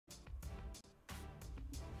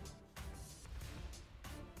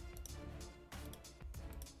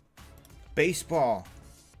baseball.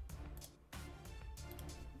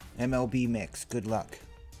 MLB mix. Good luck.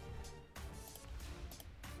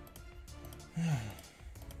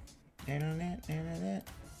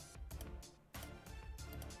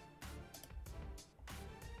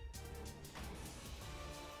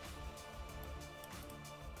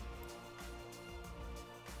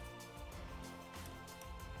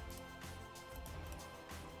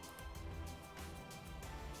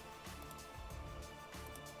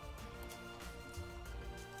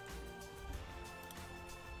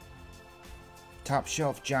 Top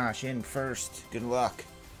shelf Josh in first. Good luck.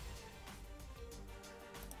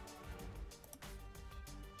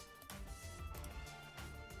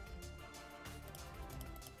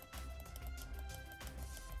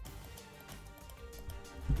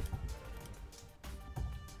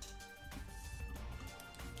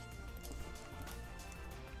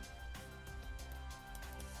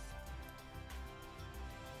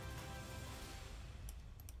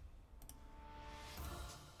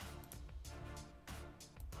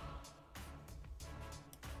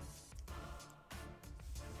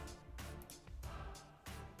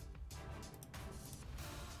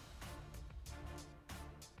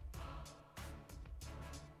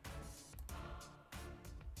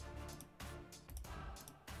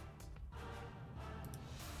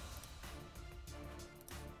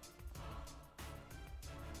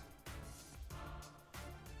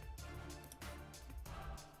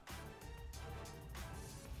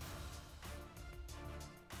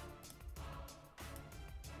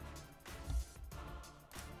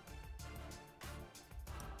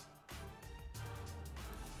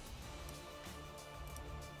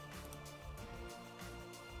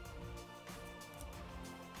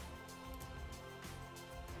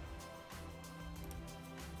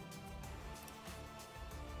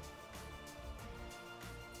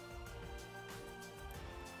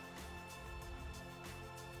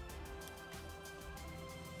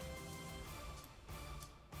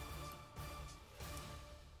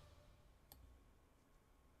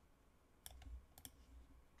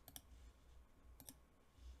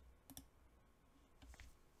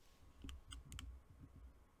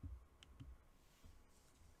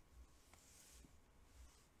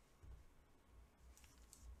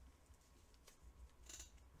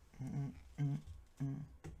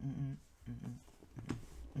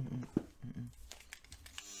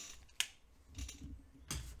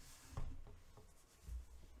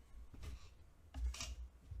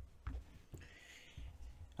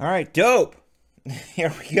 All right, dope.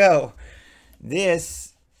 Here we go.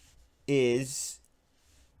 This is,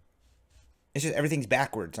 it's just everything's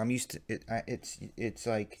backwards. I'm used to it. It's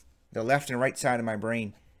like the left and right side of my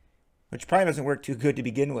brain, which probably doesn't work too good to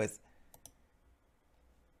begin with.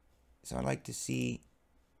 So I'd like to see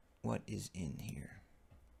what is in here.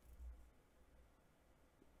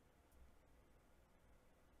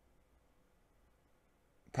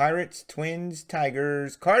 Pirates, Twins,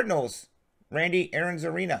 Tigers, Cardinals. Randy Aaron's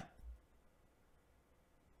Arena.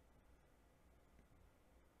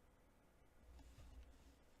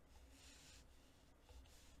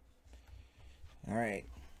 All right.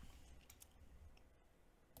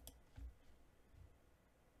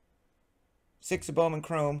 Six of Bowman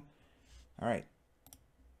Chrome. All right.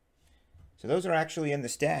 So those are actually in the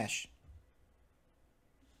stash.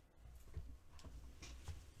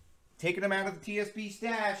 Taking them out of the TSP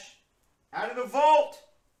stash. Out of the vault.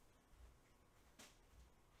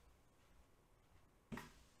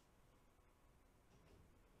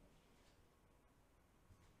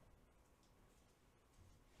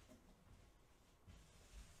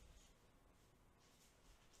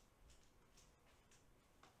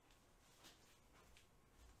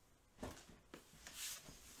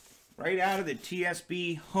 Right out of the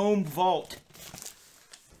TSB home vault.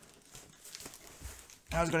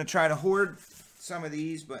 I was going to try to hoard some of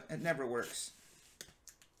these, but it never works.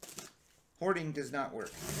 Hoarding does not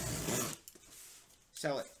work.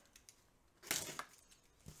 Sell it.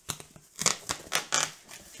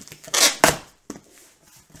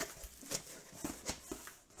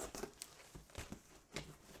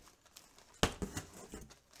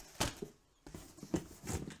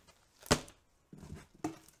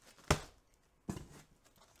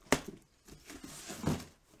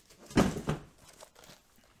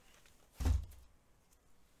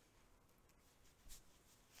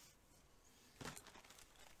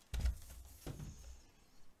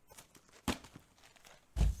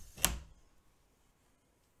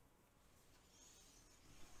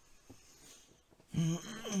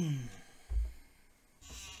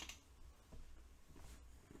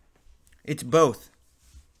 It's both.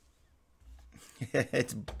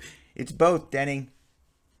 It's both, Denning.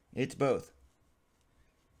 It's both.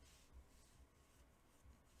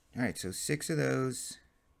 All right, so 6 of those.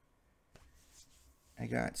 I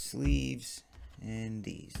got sleeves and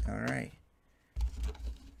these. All right.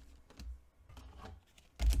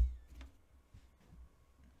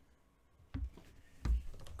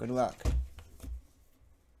 Good luck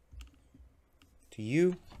to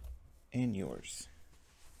you and yours.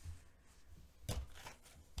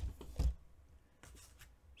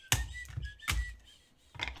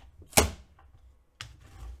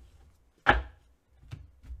 I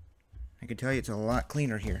can tell you it's a lot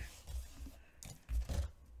cleaner here.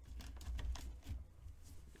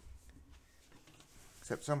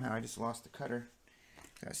 Except somehow I just lost the cutter.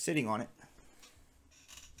 I was sitting on it.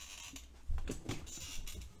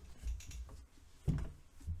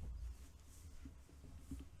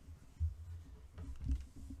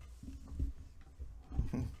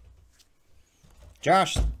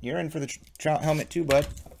 Josh, you're in for the Trout helmet too, bud.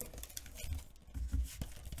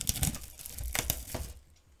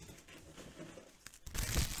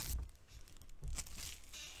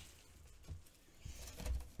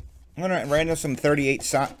 I'm gonna random some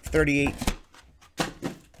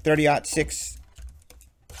 30-06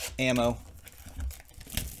 ammo.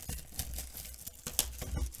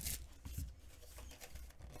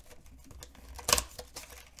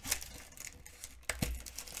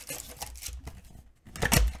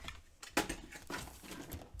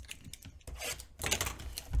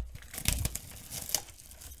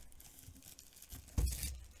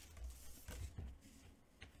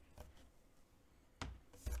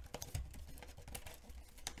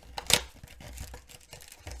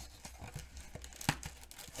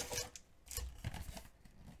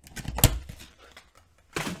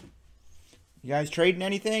 You guys trading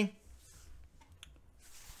anything?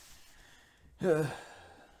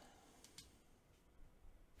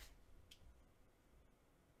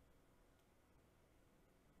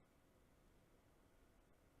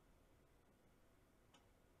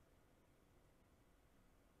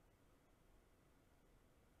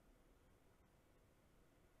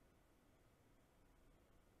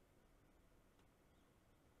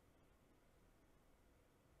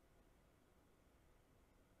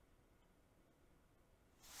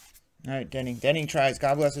 All right, Denning. Denning tries.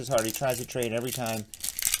 God bless his heart. He tries to trade every time.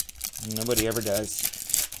 Nobody ever does.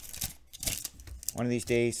 One of these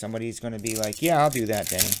days, somebody's going to be like, yeah, I'll do that,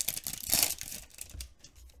 Denning.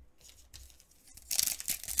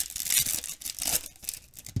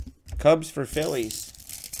 Cubs for Phillies.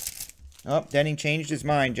 Oh, Denning changed his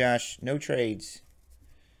mind, Josh. No trades.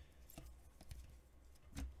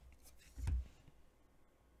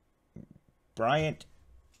 Bryant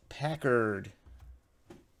Packard.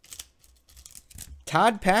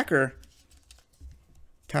 Todd Packer.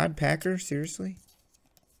 Todd Packer? Seriously?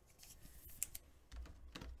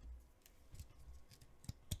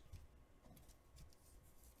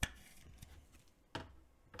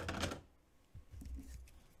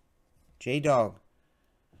 J-Dog.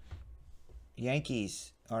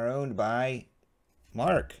 Yankees are owned by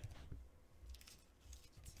Mark.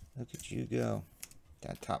 Look at you go.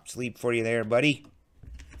 That top sleep for you there, buddy.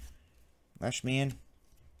 Lush man.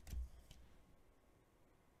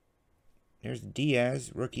 There's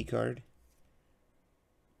Diaz, rookie card.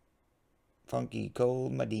 Funky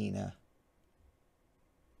Cold Medina.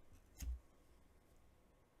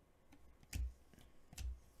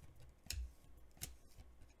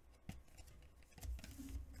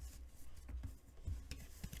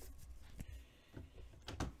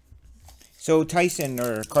 So Tyson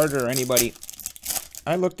or Carter or anybody,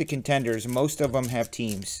 I looked at Contenders. Most of them have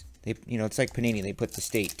teams. They, you know, it's like Panini. They put the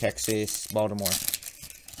state, Texas, Baltimore.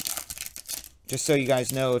 Just so you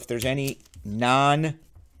guys know, if there's any non-major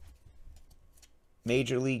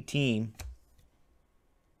league team,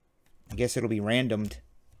 I guess it'll be randomed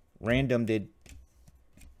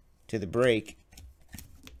to the break.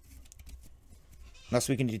 Unless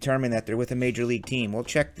we can determine that they're with a major league team. We'll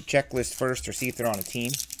check the checklist first or see if they're on a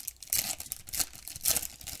team.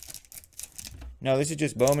 No, this is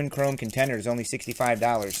just Bowman Chrome Contenders, only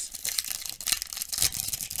 $65.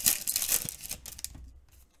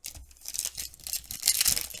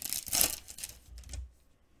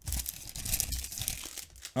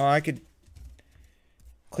 Oh, I could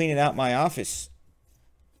clean it out my office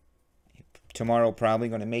tomorrow. Probably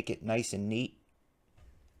going to make it nice and neat.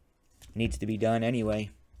 Needs to be done anyway.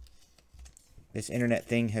 This internet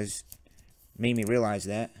thing has made me realize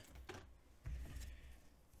that.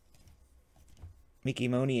 Mickey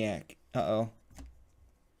Moniak. Uh-oh.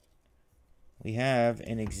 We have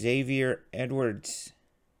an Xavier Edwards.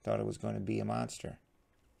 Thought it was going to be a monster.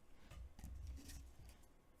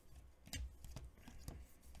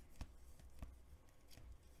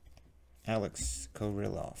 Alex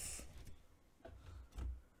Korilov.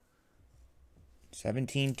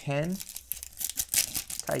 17-10.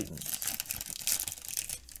 Titans.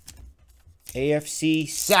 AFC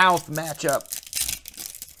South matchup.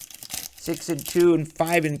 6-2 and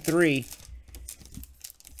 5-3.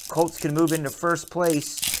 Colts can move into first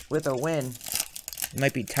place with a win. They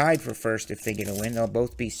might be tied for first if they get a win. They'll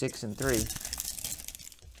both be 6-3.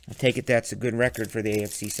 I take it that's a good record for the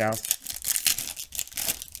AFC South.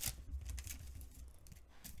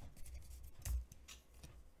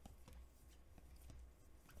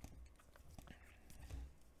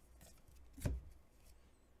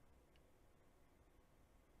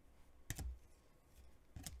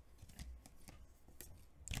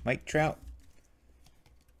 Mike Trout.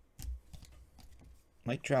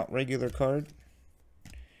 Mike Trout regular card.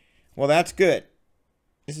 Well, that's good.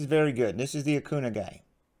 This is very good. This is the Acuna guy.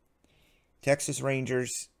 Texas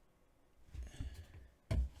Rangers.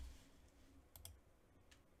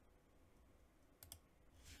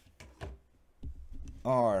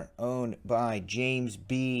 Are owned by James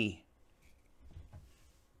B.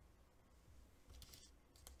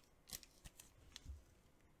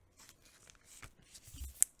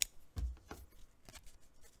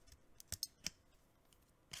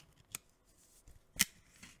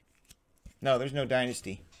 No, there's no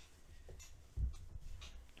dynasty.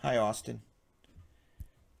 Hi, Austin.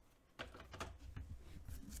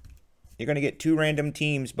 You're going to get 2 random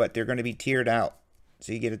teams, but they're going to be tiered out.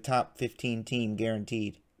 So you get a top 15 team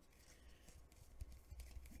guaranteed.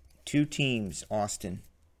 2 teams, Austin,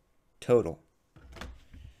 total.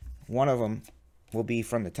 One of them will be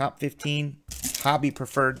from the top 15, hobby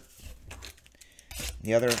preferred.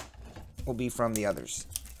 The other will be from the other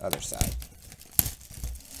side.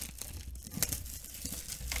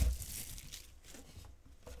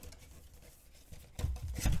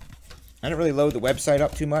 I didn't really load the website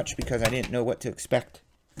up too much because I didn't know what to expect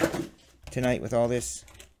tonight with all this.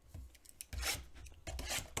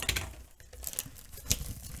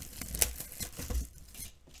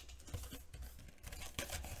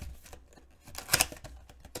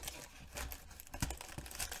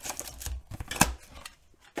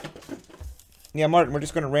 Yeah, Martin, we're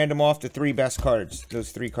just going to random off the 3 best cards.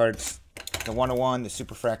 Those 3 cards. The 101, the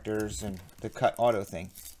Superfractors, and the Cut Auto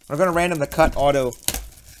thing. We're going to random the Cut Auto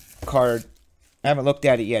card. I haven't looked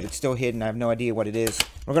at it yet. It's still hidden. I have no idea what it is.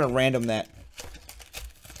 We're going to random that.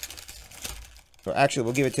 So actually,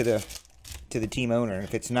 we'll give it to the team owner.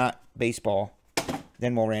 If it's not baseball,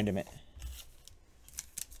 then we'll random it.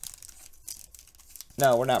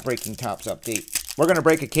 No, we're not breaking Topps update. We're going to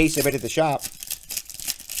break a case of it at the shop.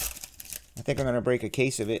 I think I'm going to break a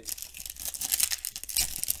case of it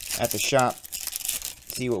at the shop.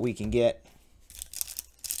 See what we can get.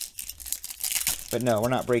 But no, we're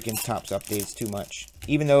not breaking Topps updates too much.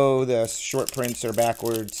 Even though the short prints are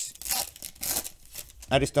backwards,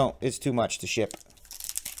 I just don't, it's too much to ship.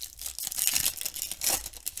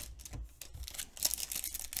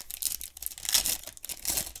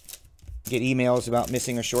 Get emails about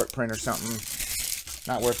missing a short print or something.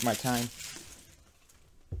 Not worth my time.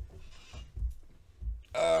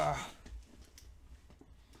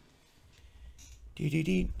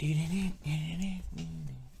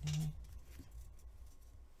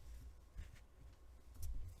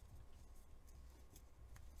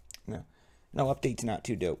 No, update's not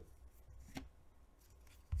too dope.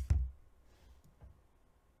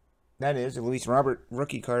 That is a Luis Robert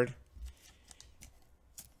rookie card.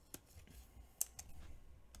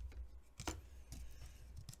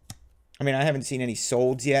 I mean, I haven't seen any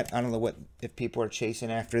solds yet. I don't know if people are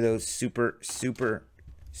chasing after those super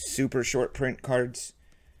short print cards.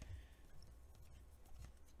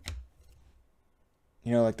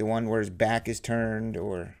 You know, like the one where his back is turned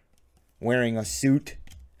or wearing a suit.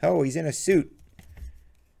 Oh, he's in a suit.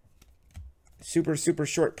 Super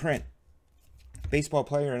short print. Baseball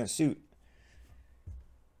player in a suit.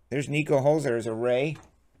 There's Nico Holzer as a Ray.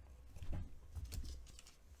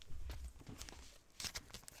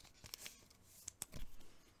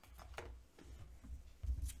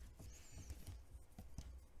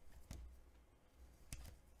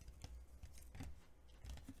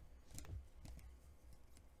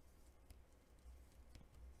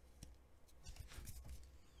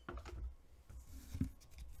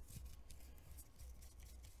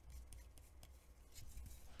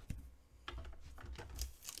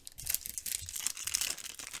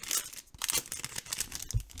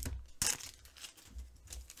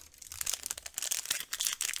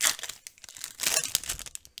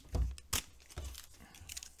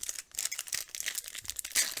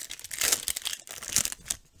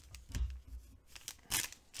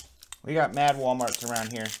 We got mad Walmarts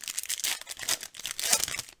around here.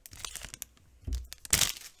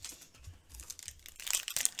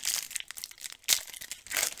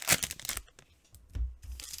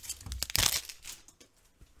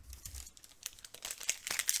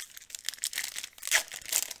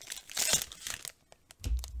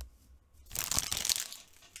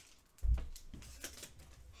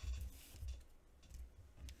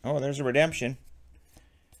 Oh, there's a redemption.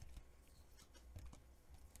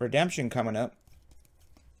 Redemption coming up.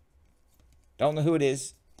 Don't know who it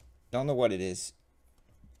is. Don't know what it is.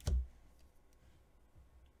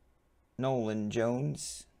 Nolan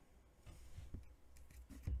Jones.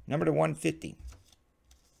 Number to 150.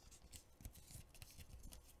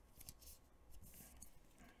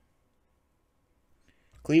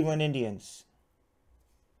 Cleveland Indians.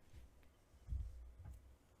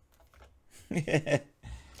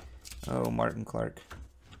 Oh, Martin Clark.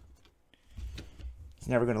 He's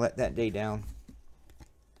never going to let that day down.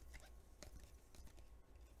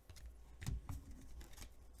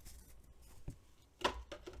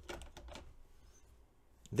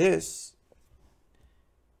 This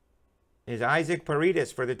is Isaac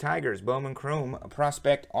Paredes for the Tigers. Bowman Chrome, a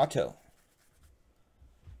prospect auto.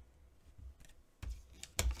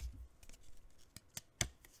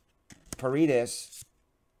 Paredes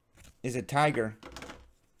is a Tiger.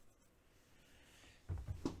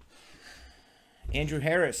 Andrew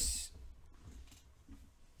Harris.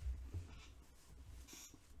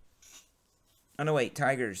 Oh, no, wait.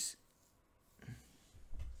 Tigers.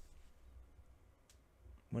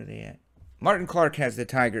 Where are they at? Martin Clark has the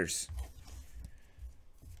Tigers.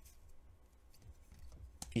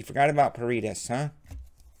 You forgot about Paredes, huh?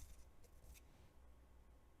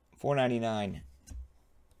 $4.99.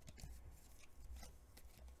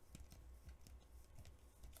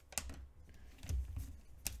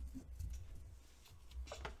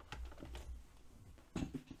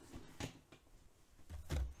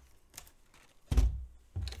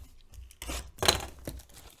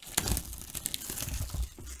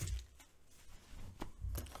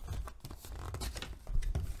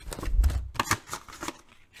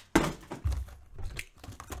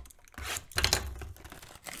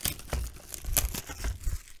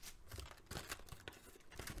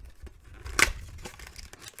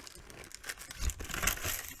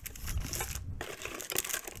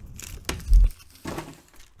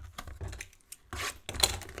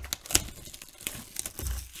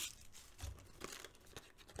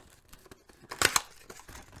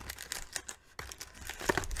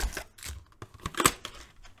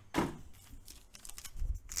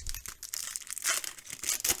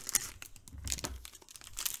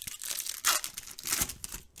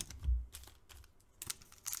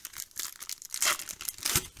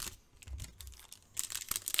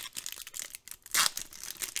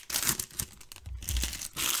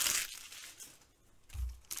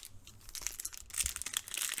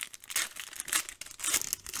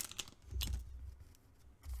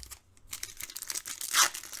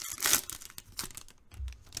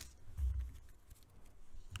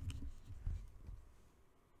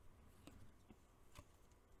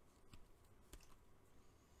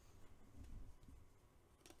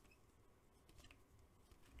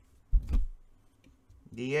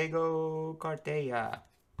 Diego Cartella.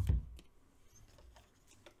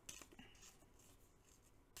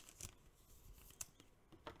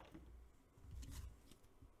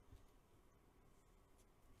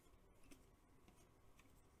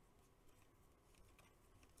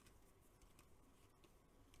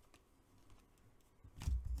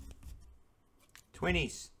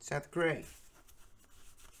 Twinnies, Seth Gray.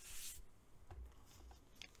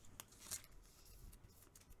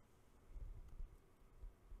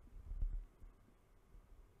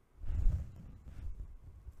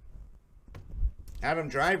 Adam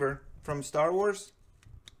Driver from Star Wars.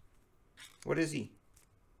 What is he?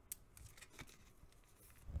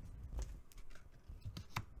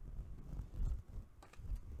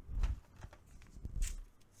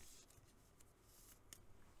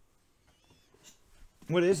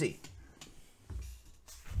 What is he?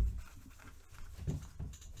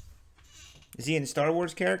 Is he a Star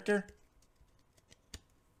Wars character?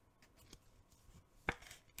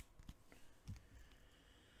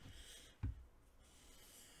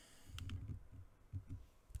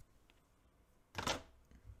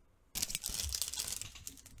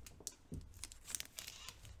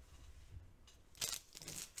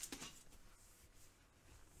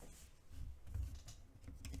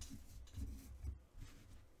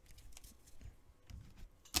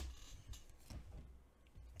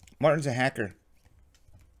 Martin's a hacker.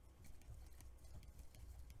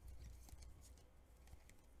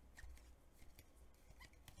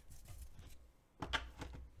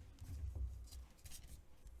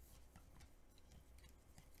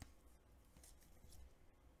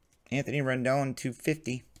 Anthony Rendon,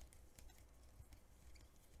 250.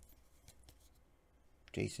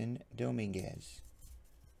 Jason Dominguez.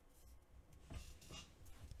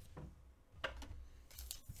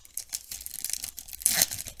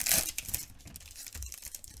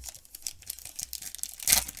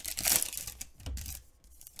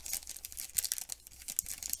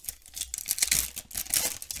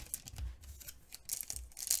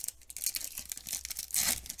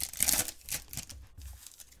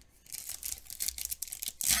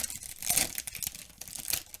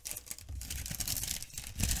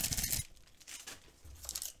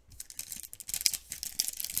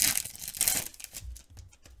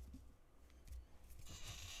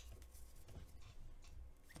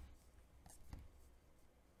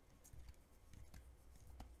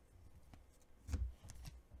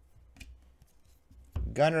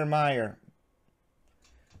 Gunnar Meyer.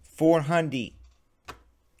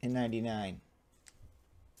 499.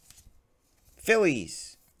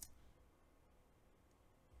 Phillies.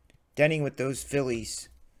 Denning with those Phillies.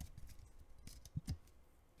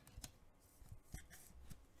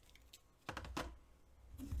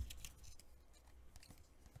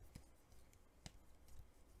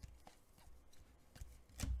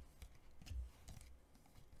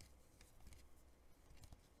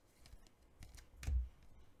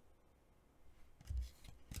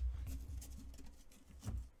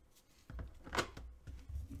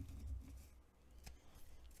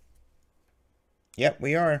 Yep,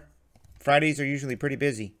 we are. Fridays are usually pretty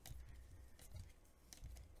busy.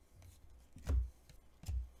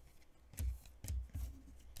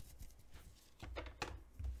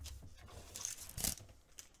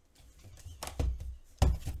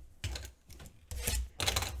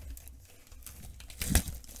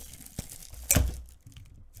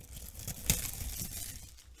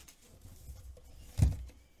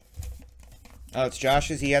 Oh, it's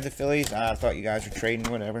Josh's. He had the Phillies. I thought you guys were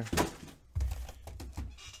trading, whatever.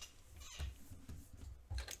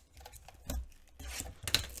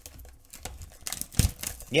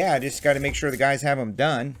 Yeah, I just got to make sure the guys have them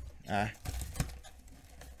done.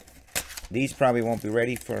 These probably won't be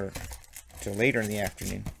ready for till later in the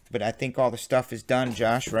afternoon. But I think all the stuff is done,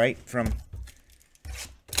 Josh, right? From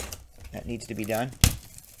that needs to be done.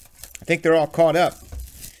 I think they're all caught up.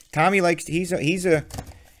 Tommy likes he's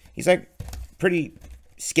like pretty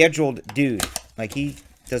scheduled dude. Like he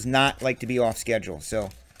does not like to be off schedule.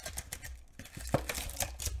 So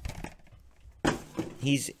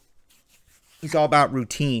he's all about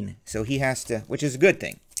routine. So he has to, which is a good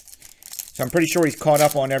thing. So I'm pretty sure he's caught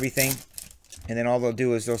up on everything. And then all they'll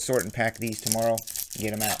do is they'll sort and pack these tomorrow and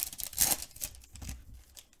get them out.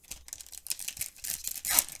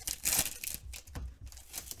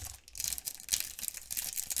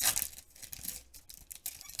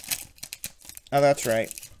 Oh, that's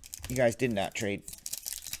right. You guys did not trade.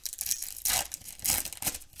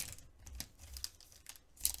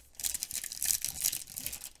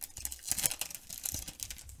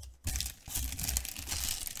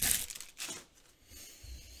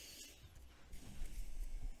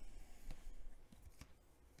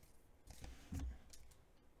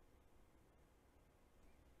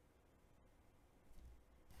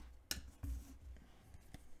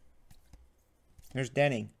 There's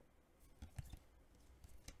Denning.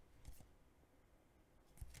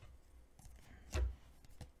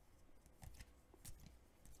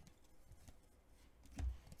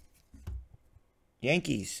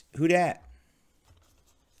 Yankees. Who dat?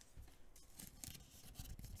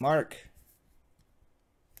 Mark.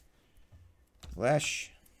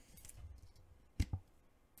 Lesh.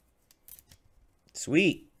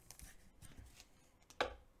 Sweet.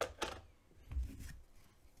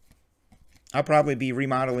 I'll probably be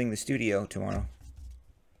remodeling the studio tomorrow.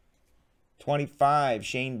 25,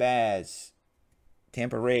 Shane Baz.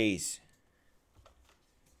 Tampa Rays.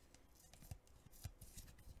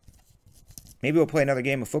 Maybe we'll play another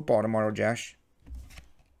game of football tomorrow, Josh.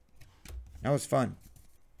 That was fun.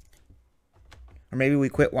 Or maybe we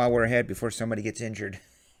quit while we're ahead before somebody gets injured.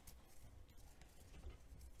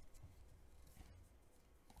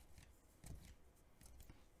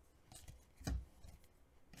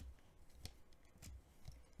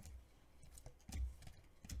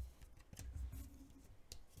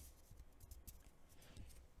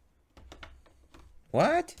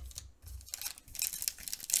 What?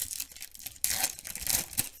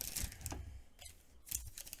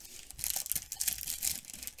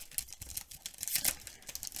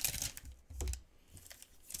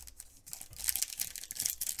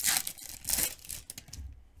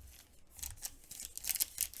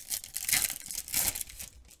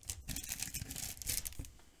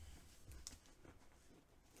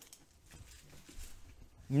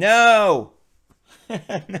 No.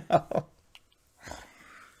 No.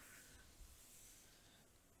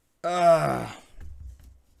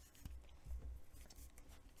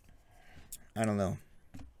 I don't know.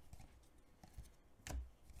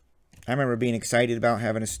 I remember being excited about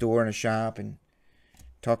having a store and a shop and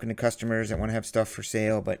talking to customers that want to have stuff for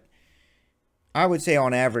sale, but I would say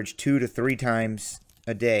on average 2 to 3 times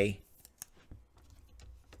a day,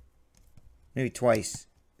 maybe twice,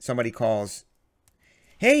 somebody calls.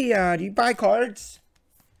 Hey, do you buy cards?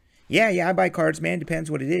 Yeah, I buy cards, man.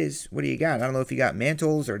 Depends what it is. What do you got? I don't know if you got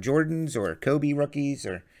Mantles or Jordans or Kobe rookies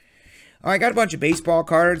or... Oh, I got a bunch of baseball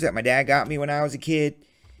cards that my dad got me when I was a kid.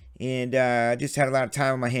 And just had a lot of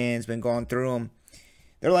time on my hands, been going through them.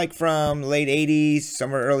 They're like from the late 80s,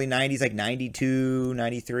 somewhere early 90s, like 92,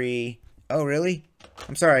 93. Oh, really?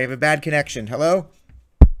 I'm sorry, I have a bad connection. Hello?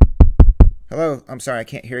 Hello? I'm sorry, I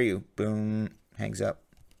can't hear you. Boom. Hangs up.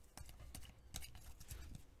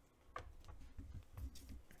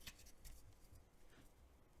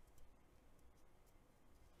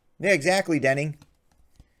 Yeah, exactly, Denning.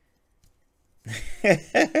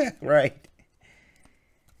 Right.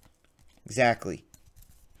 Exactly.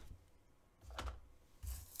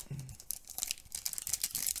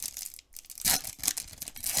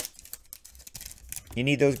 You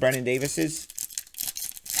need those Brennan Davises?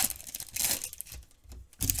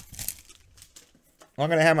 Well, I'm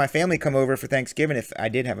going to have my family come over for Thanksgiving if I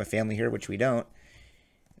did have a family here, which we don't.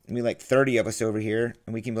 There'll be like 30 of us over here,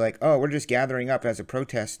 and we can be like, oh, we're just gathering up as a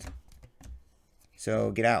protest.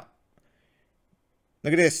 So get out.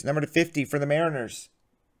 Look at this, number 50 for the Mariners.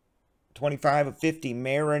 25 of 50,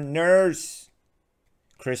 Mariners.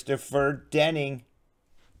 Christopher Denning.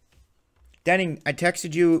 Denning, I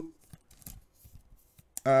texted you.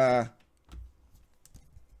 I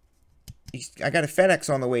got a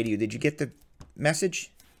FedEx on the way to you. Did you get the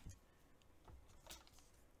message?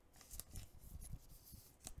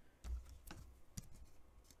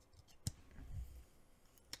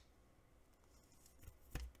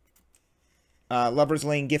 Lover's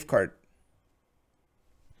Lane gift card.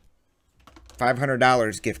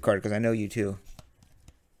 $500 gift card, because I know you too.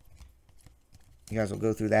 You guys will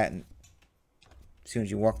go through that and as soon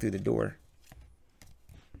as you walk through the door.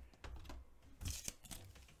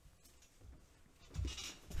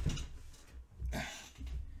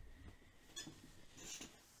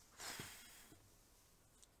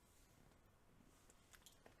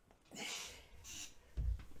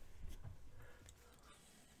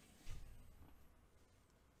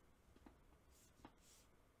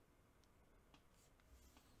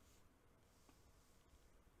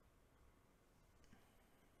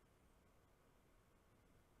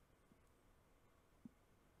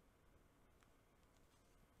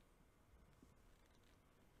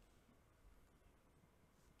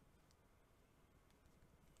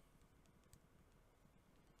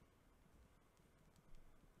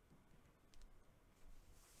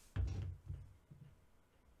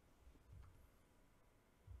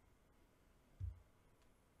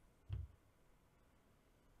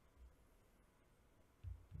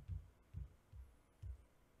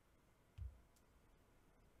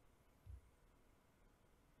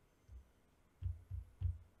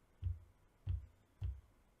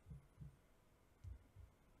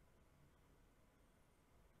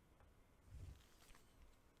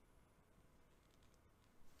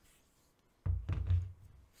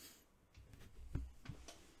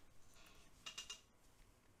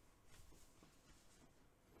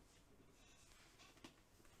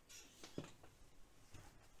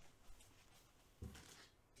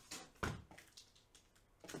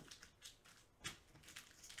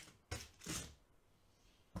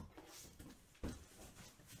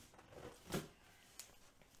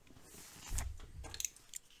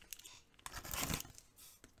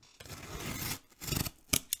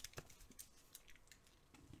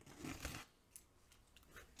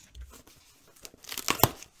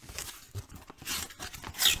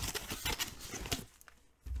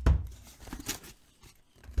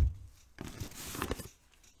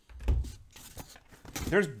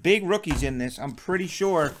 There's big rookies in this. I'm pretty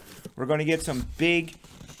sure we're going to get some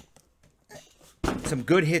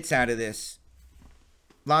good hits out of this.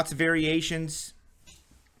 Lots of variations.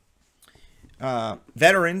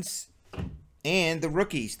 Veterans and the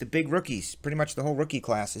rookies, the big rookies. Pretty much the whole rookie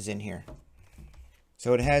class is in here.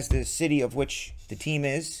 So it has the city of which the team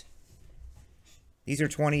is. These are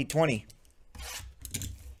 2020.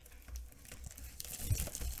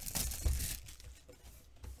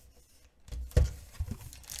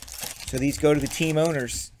 So these go to the team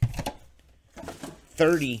owners.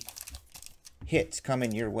 30 hits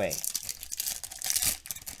coming your way.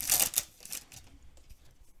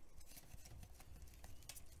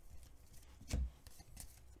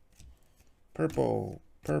 Purple,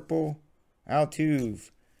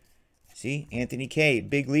 Altuve. See, Anthony K,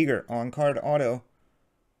 big leaguer, on-card auto.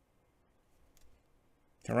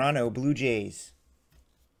 Toronto Blue Jays.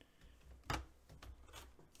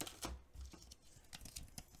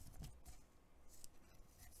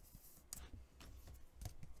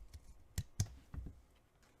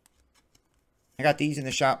 I got these in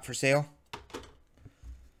the shop for sale.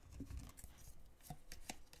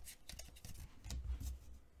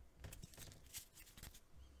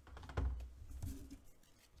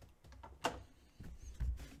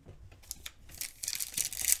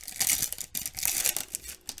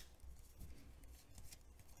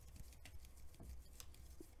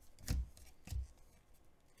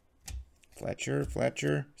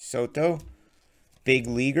 Fletcher. Soto. Big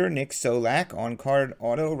leaguer, Nick Solak. On-card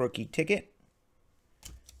auto, rookie ticket.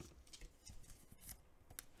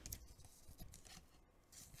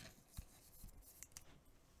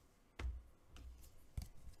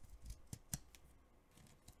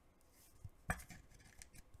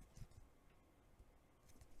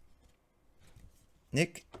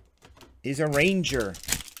 Nick is a Ranger.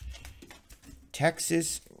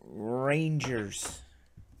 Texas Rangers.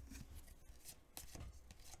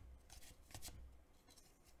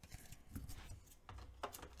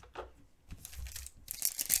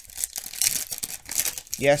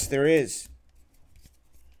 Yes, there is.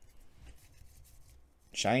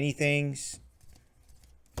 Shiny things.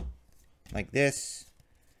 Like this.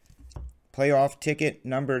 Playoff ticket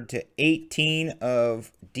numbered to 18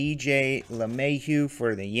 of DJ LeMahieu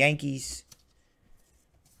for the Yankees.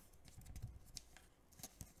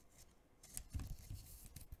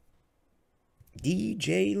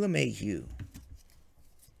 DJ LeMahieu.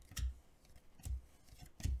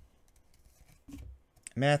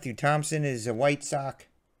 Matthew Thompson is a White Sox.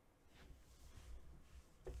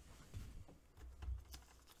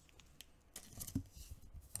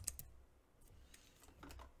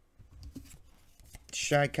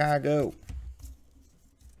 Chicago.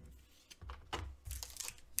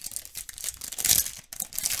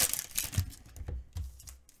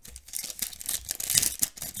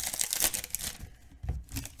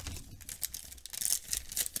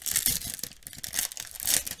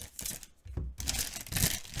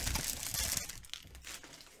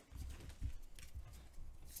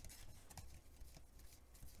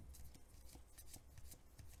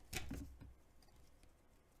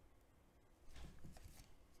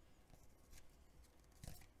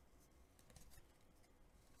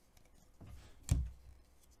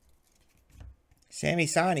 Sammy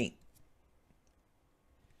Sani.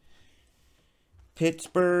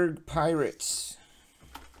 Pittsburgh Pirates.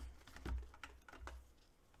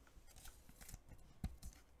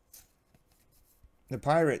 The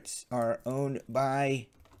Pirates are owned by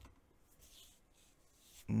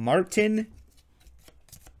Martin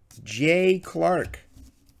J. Clark.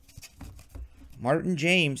 Martin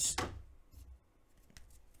James.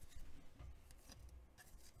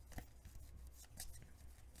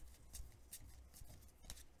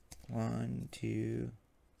 One, two.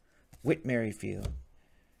 Whit Merrifield.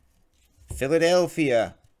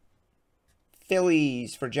 Philadelphia.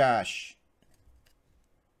 Phillies for Josh.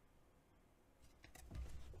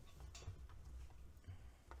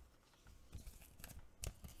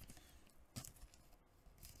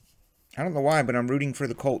 I don't know why, but I'm rooting for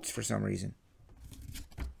the Colts for some reason.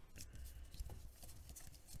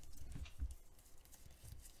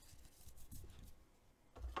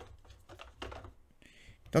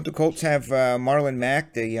 Don't the Colts have Marlon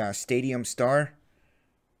Mack, the stadium star?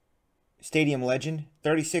 Stadium legend.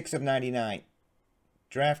 36 of 99.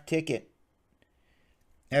 Draft ticket.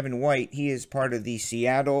 Evan White, he is part of the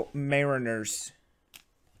Seattle Mariners.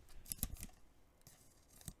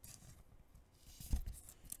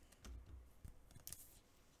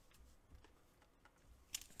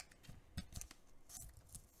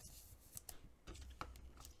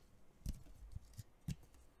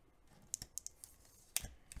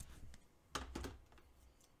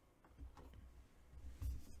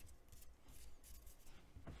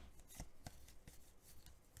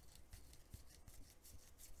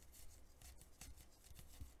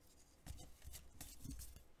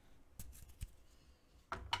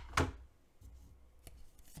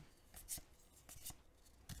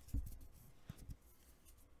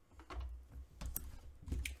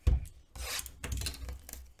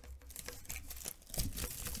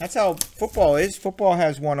 That's how football is. Football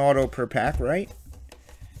has one auto per pack, right?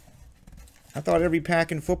 I thought every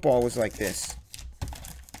pack in football was like this.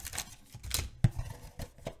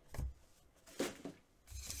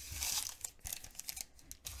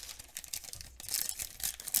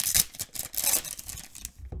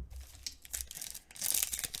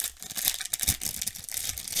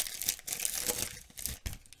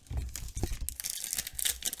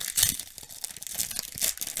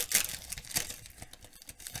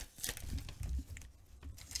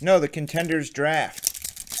 No, the Contenders draft.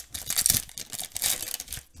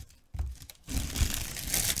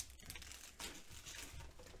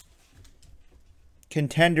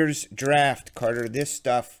 Contenders draft, Carter. This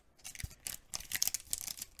stuff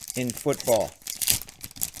in football.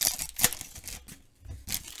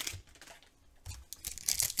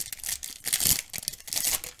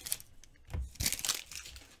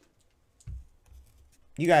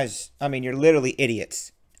 You guys, I mean, you're literally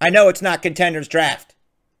idiots. I know it's not Contenders draft.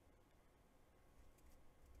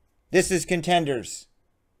 This is Contenders.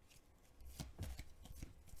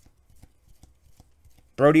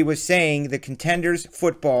 Brody was saying the Contenders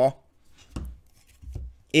football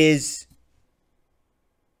is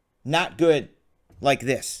not good like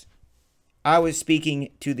this. I was speaking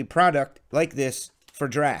to the product like this for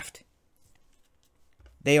draft.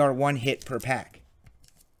 They are one hit per pack.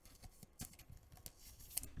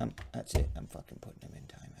 That's it. I'm fucking putting them in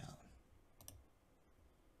timeout.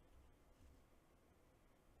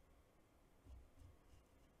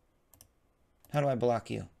 How do I block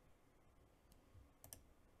you?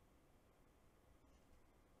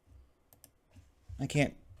 I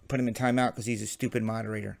can't put him in timeout because he's a stupid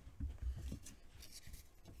moderator.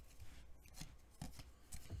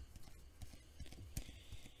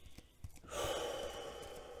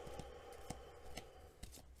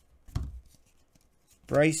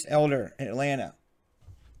 Bryce Elder, Atlanta.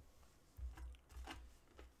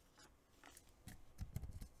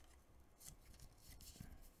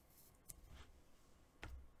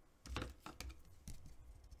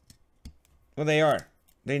 Well, they are.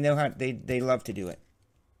 They know how, they love to do it.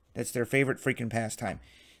 That's their favorite freaking pastime.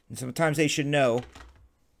 And sometimes they should know.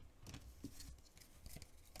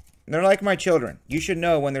 They're like my children. You should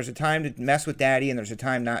know when there's a time to mess with daddy and there's a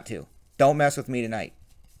time not to. Don't mess with me tonight.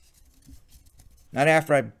 Not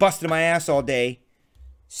after I busted my ass all day,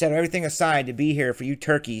 set everything aside to be here for you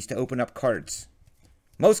turkeys to open up cards.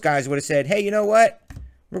 Most guys would have said, hey, you know what?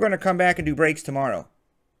 We're going to come back and do breaks tomorrow.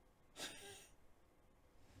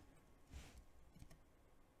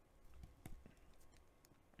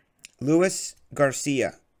 Luis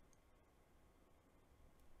Garcia.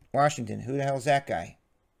 Washington. Who the hell is that guy?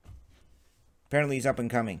 Apparently he's up and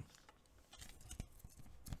coming.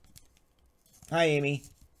 Hi, Amy.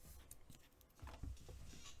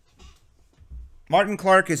 Martin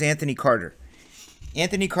Clark is Anthony Carter.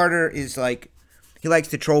 Anthony Carter is like, he likes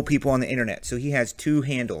to troll people on the internet. So he has two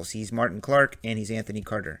handles. He's Martin Clark and he's Anthony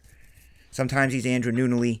Carter. Sometimes he's Andrew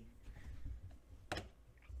Noonley.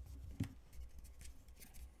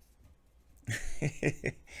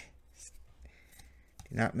 Do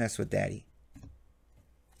not mess with daddy.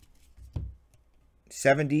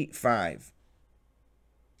 75.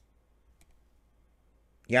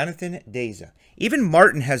 Jonathan Deza. Even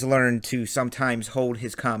Martin has learned to sometimes hold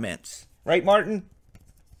his comments. Right, Martin?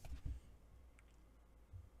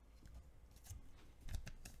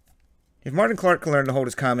 If Martin Clark can learn to hold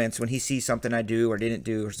his comments when he sees something I do or didn't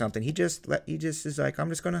do or something, he just is like, I'm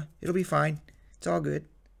just gonna, it'll be fine. It's all good.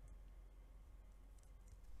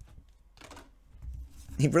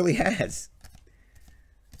 He really has.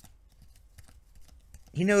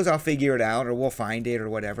 He knows I'll figure it out or we'll find it or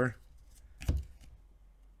whatever.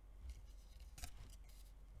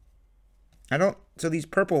 So these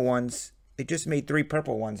purple ones, they just made 3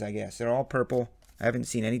 purple ones, I guess. They're all purple. I haven't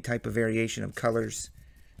seen any type of variation of colors.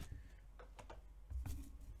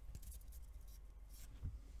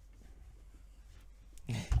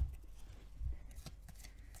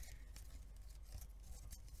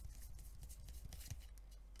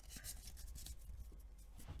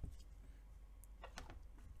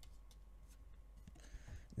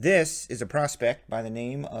 This is a prospect by the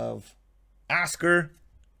name of Oscar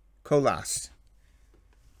Colas.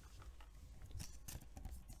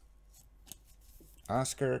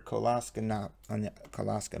 Oscar Coloskamy.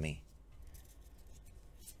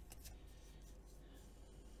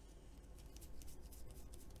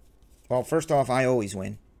 Well, first off, I always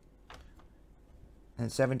win. And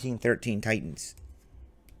 17-13 Titans.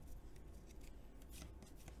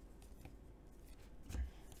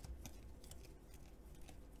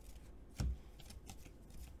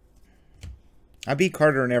 I beat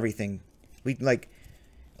Carter in everything. We like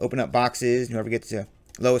open up boxes. Whoever gets the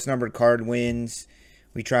lowest numbered card wins.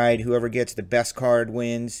 We tried whoever gets the best card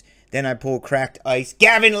wins. Then I pull cracked ice.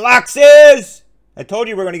 Gavin Loxes! I told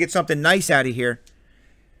you we're going to get something nice out of here.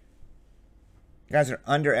 You guys are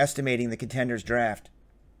underestimating the Contenders draft.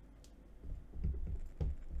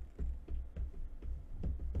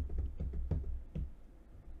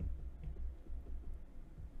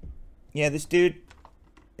 Yeah, this dude,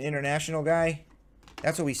 the international guy,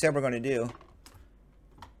 that's what we said we're going to do.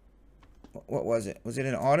 What was it? Was it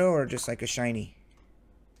an auto or just like a shiny?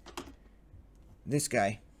 This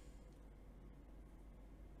guy.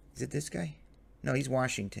 Is it this guy? No, he's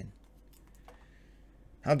Washington.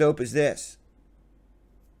 How dope is this?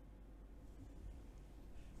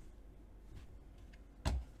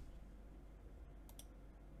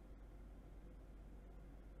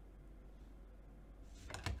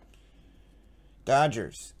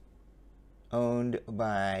 Dodgers. Owned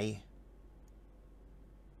by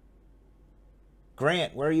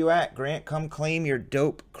Grant, where are you at? Grant, come claim your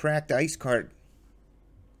dope cracked ice card.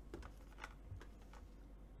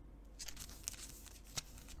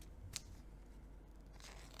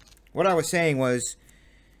 What I was saying was,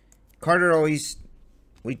 Carter always,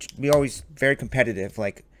 we always very competitive.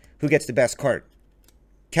 Like, who gets the best card?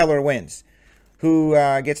 Keller wins. Who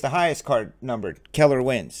gets the highest card numbered? Keller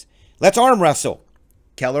wins. Let's arm wrestle.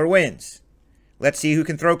 Keller wins. Let's see who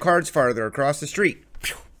can throw cards farther across the street.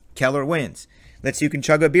 Keller wins. Let's see who can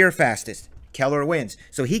chug a beer fastest. Keller wins.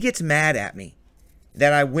 So he gets mad at me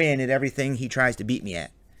that I win at everything he tries to beat me at.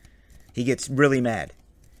 He gets really mad.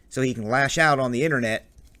 So he can lash out on the internet.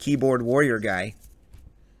 Keyboard warrior guy.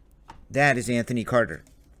 That is Anthony Carter.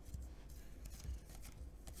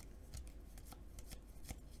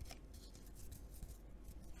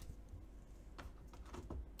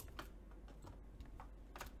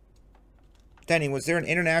 Denny, was there an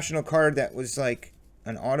international card that was like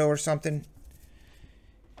an auto or something?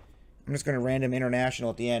 I'm just going to random international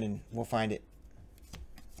at the end and we'll find it.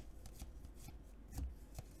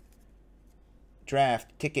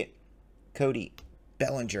 Draft, ticket, Cody,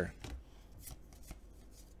 Bellinger.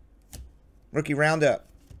 Rookie roundup.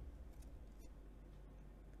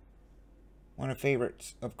 One of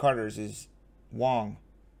favorites of Carter's is Wong.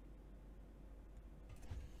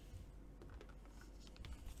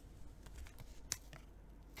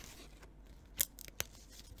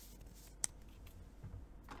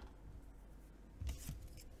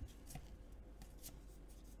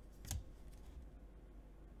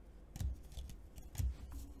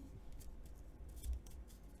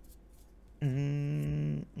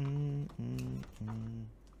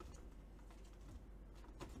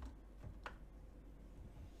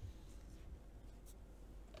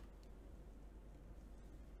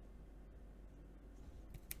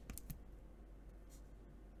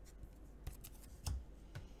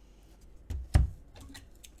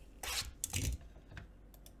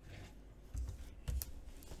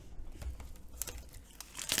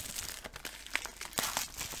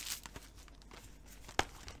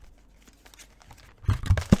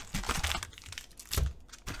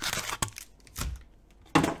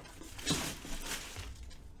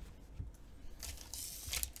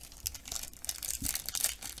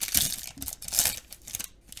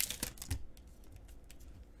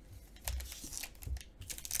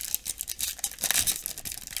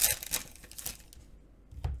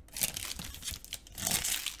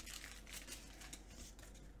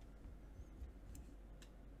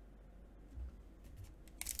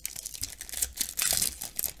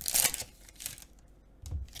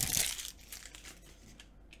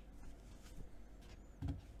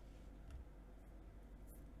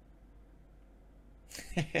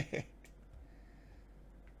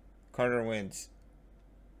 Carter wins.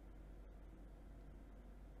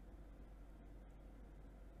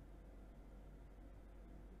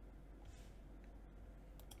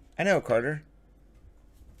 I know, Carter.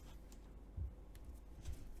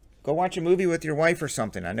 Go watch a movie with your wife or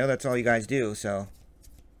something. I know that's all you guys do, so.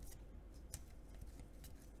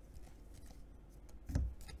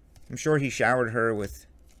 I'm sure he showered her with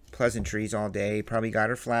pleasantries all day. Probably got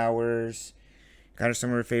her flowers. Got her some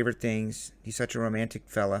of her favorite things. He's such a romantic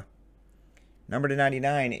fella. Number to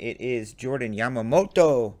 99, it is Jordan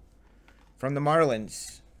Yamamoto from the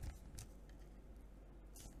Marlins.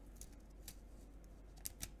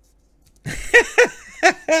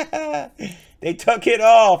 They took it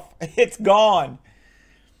off. It's gone.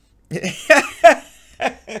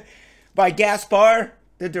 By Gaspar,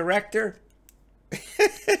 the director.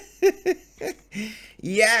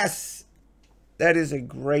 Yes. That is a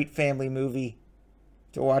great family movie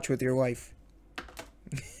to watch with your wife.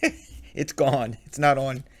 It's gone. It's not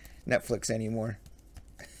on Netflix anymore.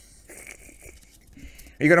 Are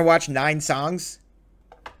you going to watch 9 songs,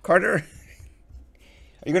 Carter?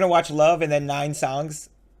 Are you going to watch Love and then 9 songs?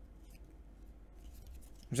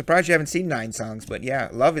 I'm surprised you haven't seen 9 songs, but yeah,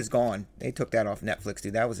 Love is gone. They took that off Netflix,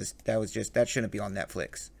 dude. That shouldn't be on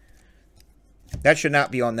Netflix. That should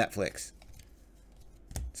not be on Netflix.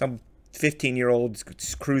 Some 15-year-old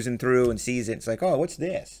cruising through and sees it. It's like, oh, what's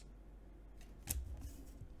this?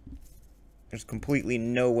 There's completely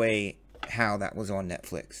no way how that was on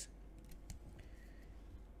Netflix.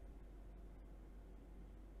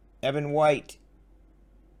 Evan White.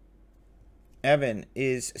 Evan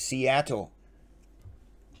is Seattle.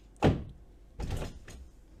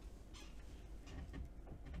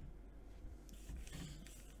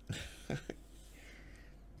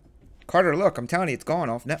 Carter, look, I'm telling you, it's gone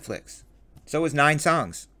off Netflix. So is 9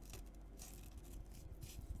 songs.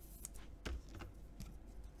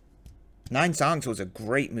 9 Songs was a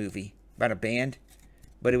great movie about a band,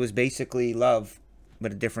 but it was basically love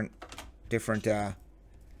but a different different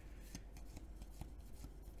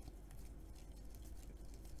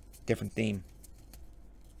theme.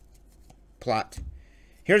 Plot.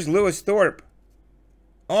 Here's Lewis Thorpe.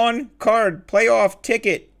 On card, playoff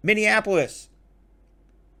ticket, Minneapolis.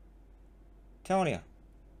 Telling you.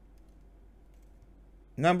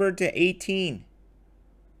 Numbered to 18.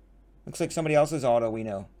 Looks like somebody else's auto we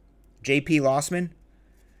know. J.P. Lossman.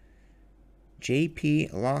 J.P.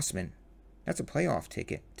 Lossman. That's a playoff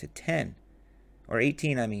ticket to 10. Or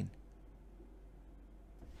 18, I mean.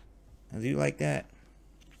 I do like that.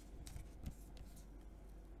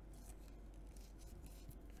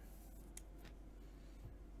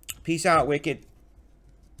 Peace out, Wicked.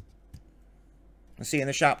 I'll see you in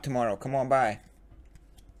the shop tomorrow. Come on by.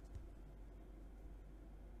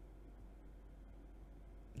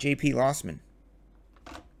 J.P. Lossman.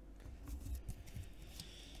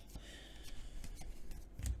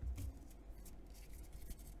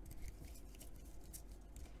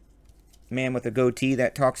 Man with a goatee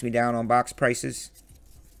that talks me down on box prices.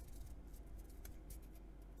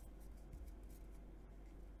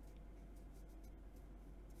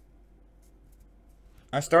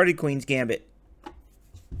 I started Queen's Gambit.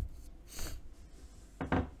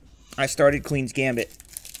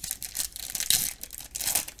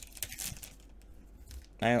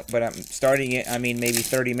 But I'm starting it, I mean, maybe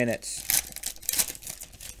 30 minutes.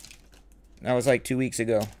 That was like 2 weeks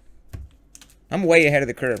ago. I'm way ahead of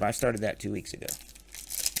the curve. I started that 2 weeks ago.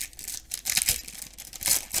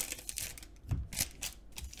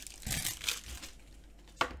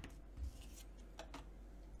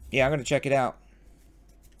 Yeah, I'm going to check it out.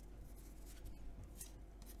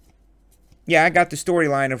 Yeah, I got the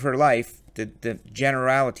storyline of her life, the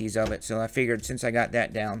generalities of it, so I figured since I got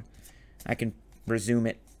that down, I can resume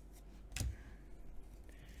it.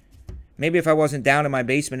 Maybe if I wasn't down in my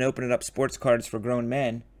basement opening up sports cards for grown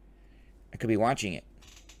men, I could be watching it.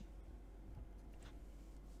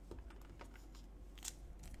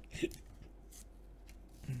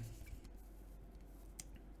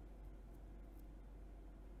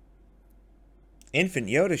 Infant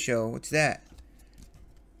Yoda show, what's that?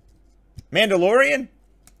 Mandalorian?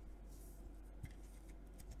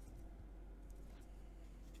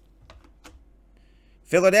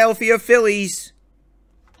 Philadelphia Phillies.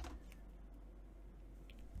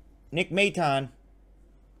 Nick Maton.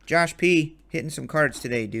 Josh P. hitting some cards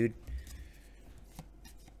today, dude.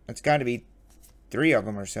 That's got to be 3 of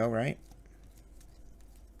them or so, right?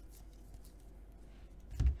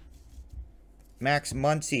 Max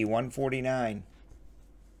Muncy, 149.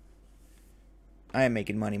 I am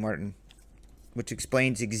making money, Martin. Which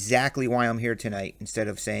explains exactly why I'm here tonight. Instead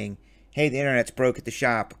of saying, hey, the internet's broke at the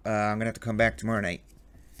shop. I'm going to have to come back tomorrow night.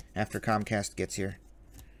 After Comcast gets here.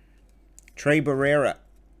 Trey Barrera,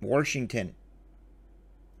 Washington.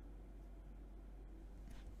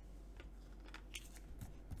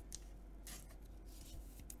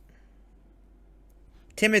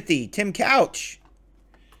 Tim Couch.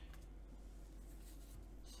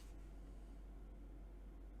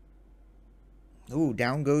 Ooh,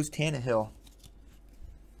 down goes Tannehill.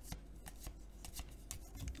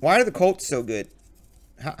 Why are the Colts so good?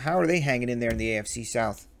 How are they hanging in there in the AFC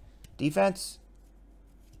South? Defense?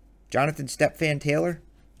 Jonathan Stepfan Taylor?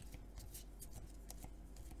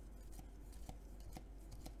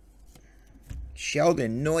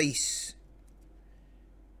 Sheldon Noyce.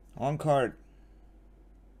 On card.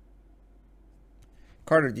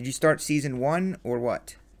 Carter, did you start season 1 or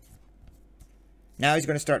what? Now he's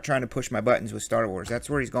going to start trying to push my buttons with Star Wars. That's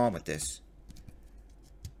where he's going with this.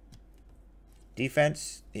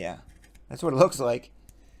 Defense? Yeah. That's what it looks like.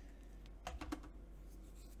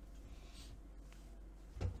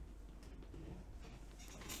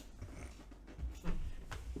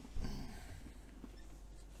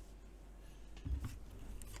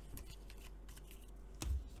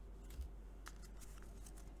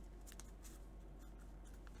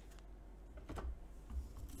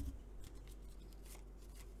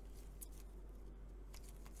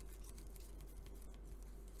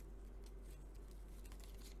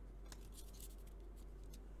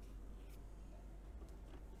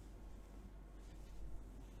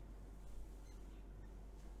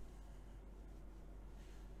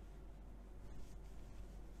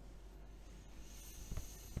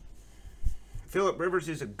 Phillip Rivers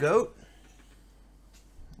is a GOAT?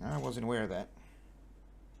 I wasn't aware of that.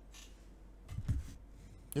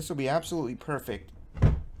 This will be absolutely perfect. If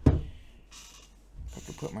I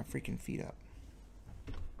could put my freaking feet up.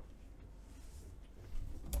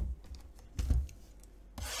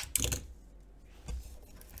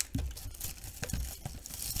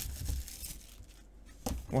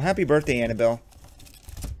 Well, happy birthday, Annabelle.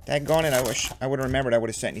 Daggone it, I wish I would have remembered. I would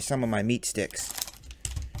have sent you some of my meat sticks.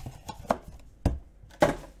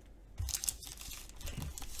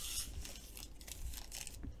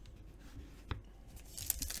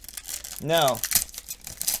 No.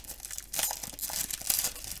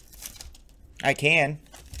 I can.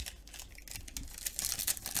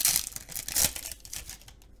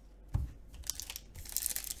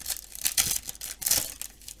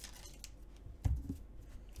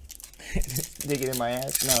 Dig it in my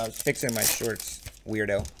ass? No, I was fixing my shorts,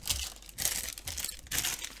 weirdo.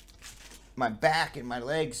 My back and my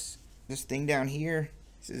legs. This thing down here.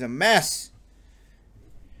 This is a mess.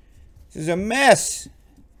 This is a mess.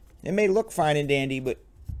 It may look fine and dandy, but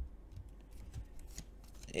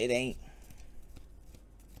it ain't.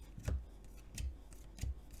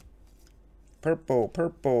 Purple,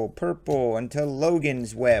 purple, purple until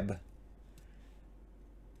Logan's Web.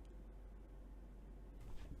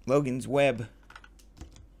 Logan's Web.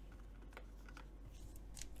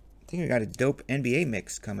 I think we got a dope NBA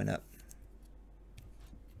mix coming up.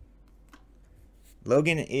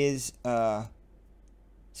 Logan is San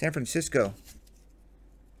Francisco.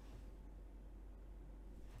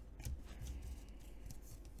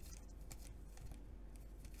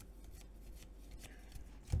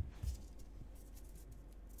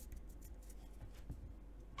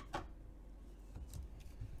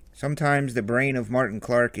 Sometimes the brain of Martin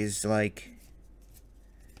Clark is like,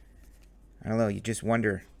 I don't know, you just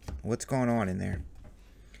wonder what's going on in there.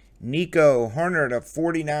 Nico Horner to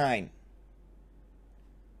 49.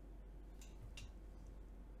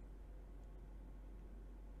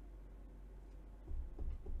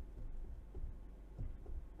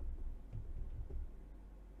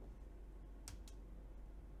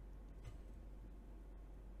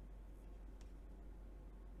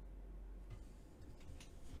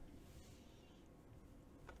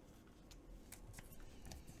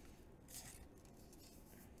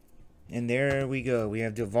 And there we go. We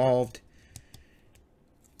have devolved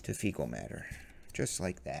to fecal matter. Just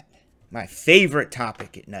like that. My favorite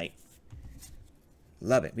topic at night.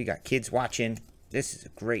 Love it. We got kids watching. This is a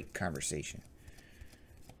great conversation.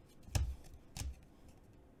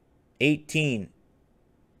 18.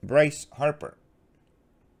 Bryce Harper.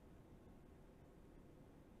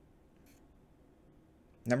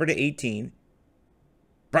 Number to 18.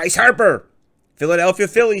 Bryce Harper. Philadelphia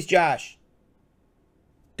Phillies, Josh.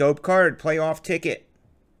 Dope card, playoff ticket.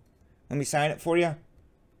 Let me sign it for you.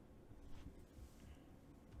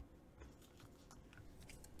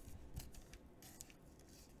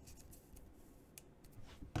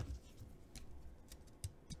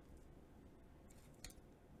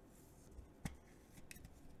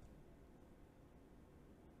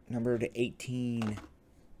 Number to 18.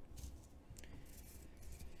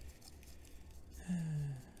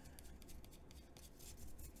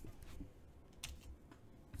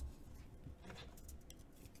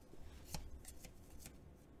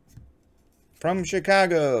 From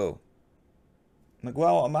Chicago,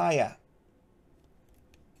 Miguel Amaya.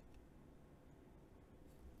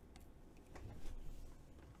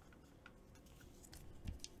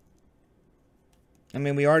 I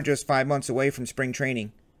mean, we are just 5 months away from spring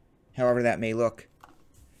training, however that may look.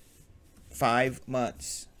 5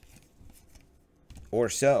 months. Or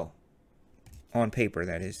so. On paper,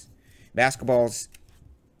 that is. Basketball's...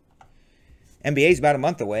 NBA's about a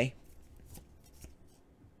month away.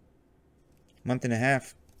 Month and a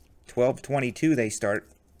half. 12/22 they start.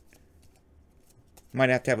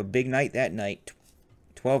 Might have to have a big night that night.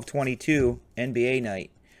 12/22 NBA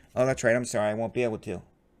night. Oh, that's right. I'm sorry. I won't be able to.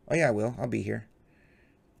 Oh, yeah, I will. I'll be here.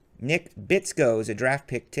 Nick Bitsko is a draft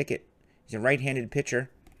pick ticket. He's a right-handed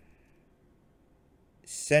pitcher.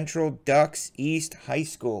 Central Ducks East High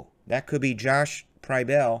School. That could be Josh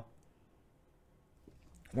Pribel.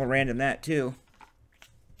 We'll random that, too.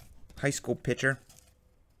 High school pitcher.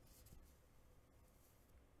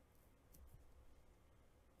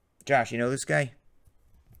 Josh, you know this guy?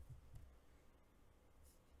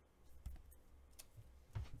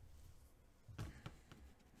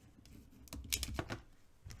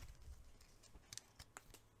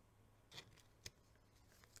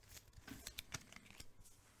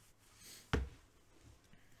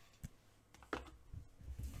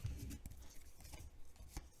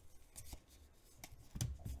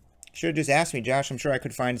 Should have just asked me, Josh. I'm sure I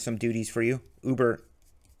could find some duties for you. Uber.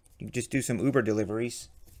 You could just do some Uber deliveries.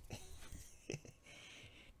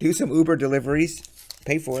 Do some Uber deliveries.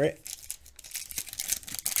 Pay for it.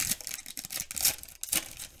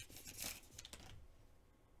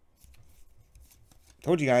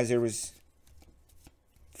 Told you guys there was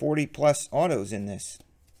 40 plus autos in this.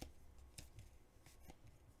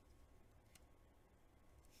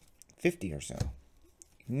 $50 or so.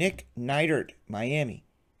 Nick Neidert, Miami,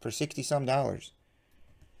 for $60-some.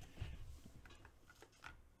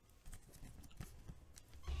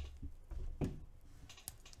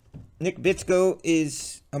 Nick Bitsko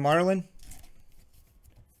is a Marlin.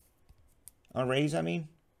 On Rays, I mean.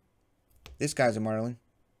 This guy's a Marlin.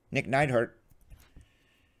 Nick Neidhart.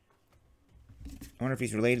 I wonder if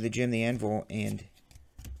he's related to Jim the Anvil and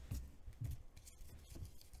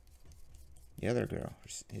the other girl,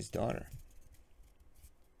 his daughter.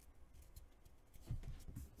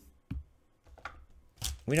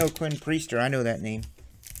 We know Quinn Priester. I know that name.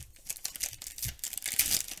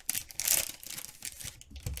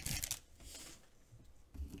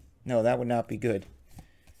 No, that would not be good.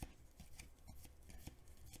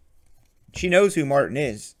 She knows who Martin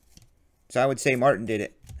is. So I would say Martin did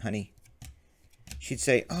it, honey. She'd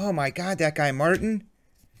say, oh my God, that guy Martin.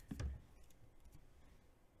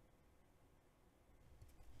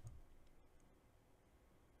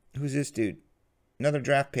 Who's this dude? Another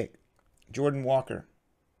draft pick. Jordan Walker.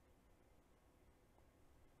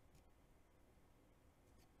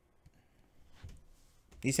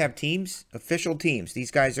 These have teams? Official teams.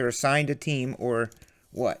 These guys are assigned a team or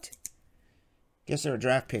what? Guess they're a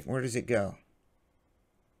draft pick. Where does it go?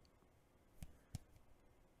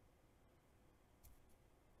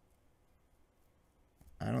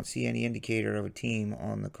 I don't see any indicator of a team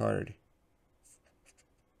on the card.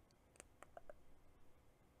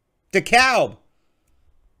 DeKalb!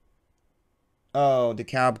 Oh,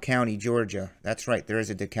 DeKalb County, Georgia. That's right. There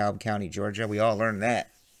is a DeKalb County, Georgia. We all learned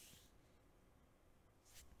that.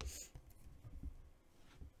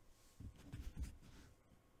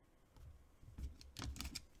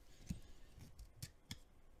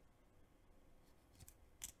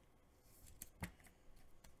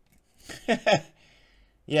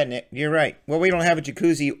 Yeah, Nick, you're right. Well, we don't have a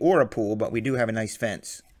jacuzzi or a pool, but we do have a nice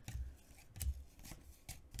fence.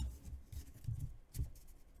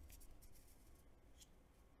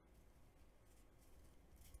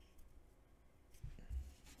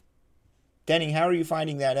 Denning, how are you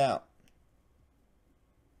finding that out?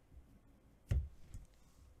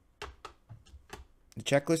 The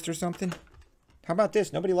checklist or something? How about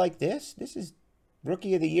this? Nobody liked this? This is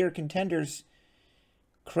Rookie of the Year Contenders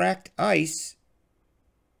Cracked Ice.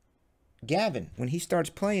 Gavin, when he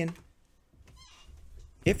starts playing,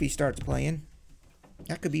 if he starts playing,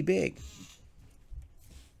 that could be big.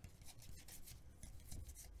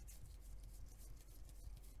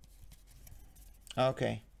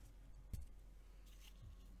 Okay.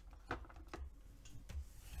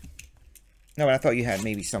 No, but I thought you had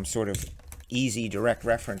maybe some sort of easy direct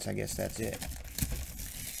reference. I guess that's it.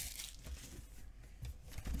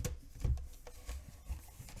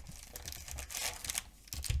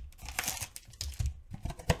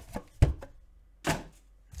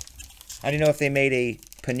 I didn't know if they made a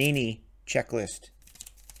Panini checklist.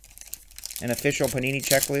 An official Panini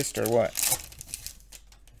checklist or what.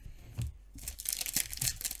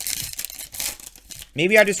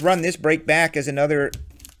 Maybe I just run this break back as another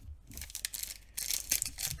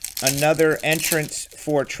entrance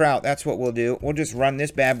for Trout. That's what we'll do. We'll just run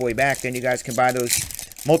this bad boy back. Then you guys can buy those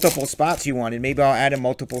multiple spots you wanted. Maybe I'll add a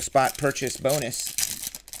multiple spot purchase bonus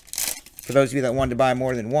for those of you that wanted to buy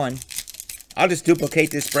more than one. I'll just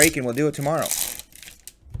duplicate this break and we'll do it tomorrow.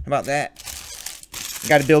 How about that?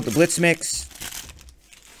 Got to build the Blitz mix.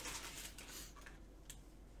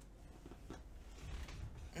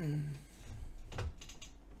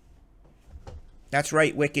 That's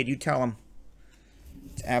right, Wicked. You tell them.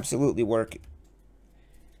 It's absolutely work.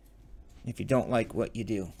 If you don't like what you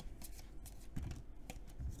do.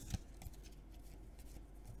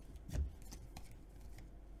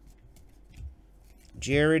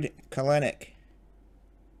 Jared Kalenic.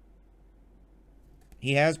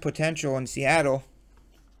 He has potential in Seattle.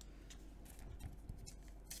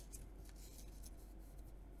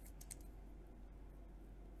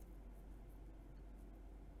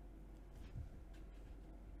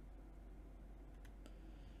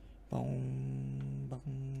 Boom, boom,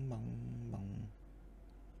 boom, boom.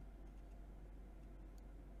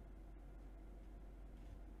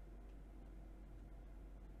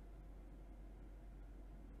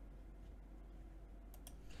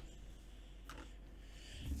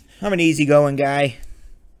 I'm an easygoing guy.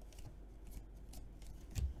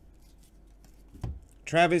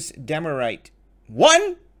 Travis Demerite.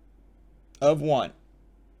 1 of 1.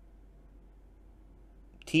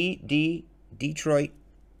 TD Detroit.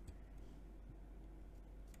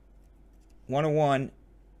 101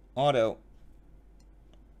 auto.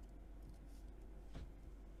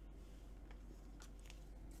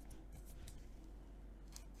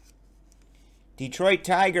 Detroit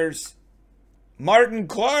Tigers. Martin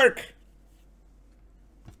Clark.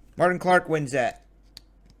 Martin Clark wins that.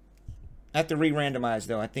 I have to re-randomize,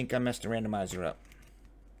 though. I think I messed the randomizer up.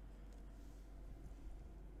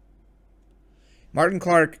 Martin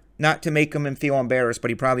Clark, not to make him feel embarrassed, but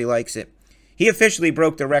he probably likes it. He officially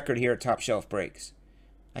broke the record here at Top Shelf Breaks.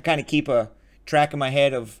 I kind of keep a track in my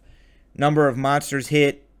head of number of monsters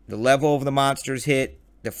hit, the level of the monsters hit,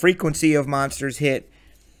 the frequency of monsters hit.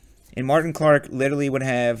 And Martin Clark literally would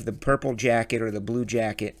have the purple jacket or the blue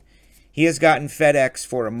jacket. He has gotten FedEx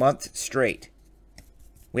for a month straight.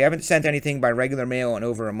 We haven't sent anything by regular mail in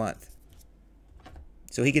over a month.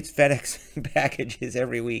 So he gets FedEx packages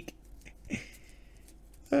every week.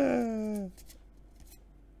 I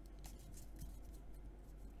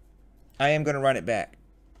am going to run it back.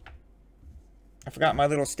 I forgot my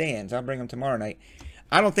little stands. I'll bring them tomorrow night.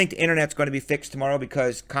 I don't think the internet's going to be fixed tomorrow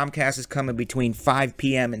because Comcast is coming between 5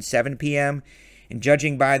 p.m. and 7 p.m. And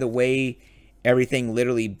judging by the way everything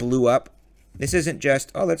literally blew up, this isn't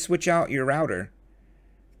just, oh, let's switch out your router.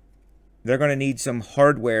 They're going to need some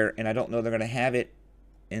hardware, and I don't know they're going to have it,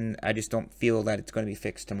 and I just don't feel that it's going to be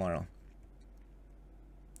fixed tomorrow.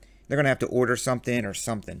 They're going to have to order something or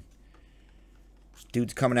something.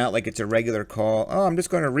 Dude's coming out like it's a regular call. Oh, I'm just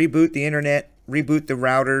going to reboot the internet, reboot the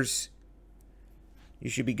routers. You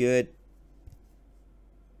should be good.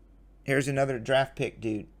 Here's another draft pick,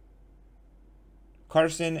 dude.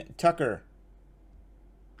 Carson Tucker.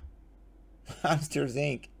 Monsters,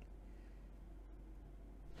 Inc.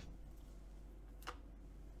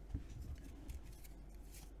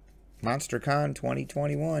 MonsterCon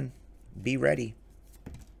 2021. Be ready.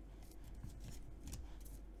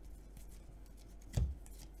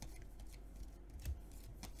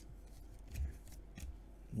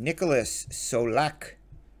 Nicholas Solak.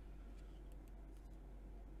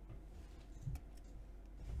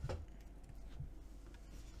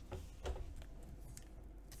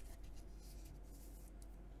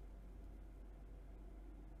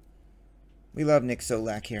 We love Nick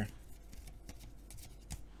Solak here.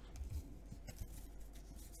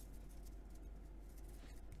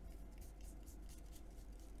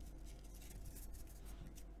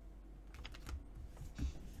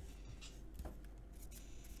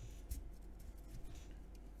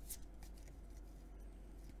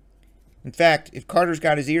 In fact, if Carter's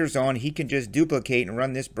got his ears on, he can just duplicate and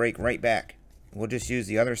run this break right back. We'll just use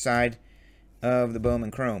the other side of the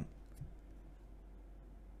Bowman Chrome.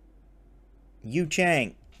 Yu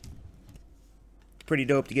Chang. Pretty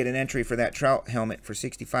dope to get an entry for that Trout helmet for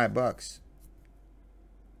 65 bucks.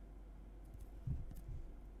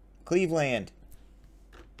 Cleveland.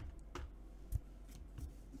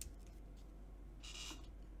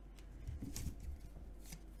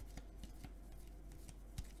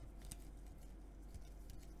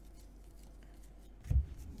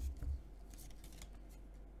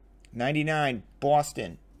 $99,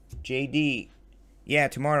 Boston. JD. Yeah,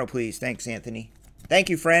 tomorrow, please. Thanks, Anthony. Thank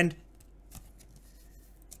you, friend.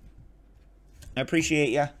 I appreciate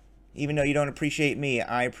you. Even though you don't appreciate me,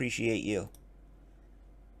 I appreciate you.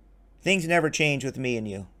 Things never change with me and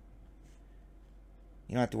you.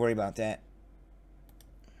 You don't have to worry about that.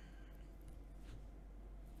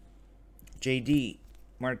 JD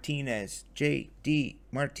Martinez. JD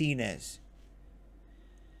Martinez.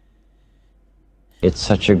 It's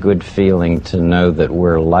such a good feeling to know that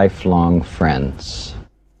we're lifelong friends.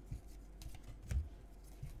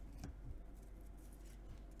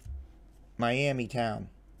 Miami Town.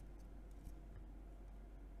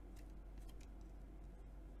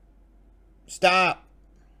 Stop.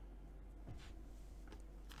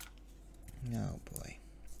 Oh, boy.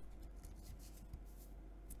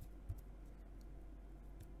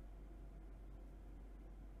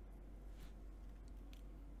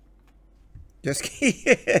 Just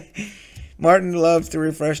Martin loves to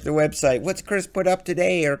refresh the website. What's Chris put up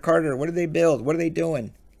today? Or Carter, what did they build? What are they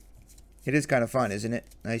doing? It is kind of fun, isn't it?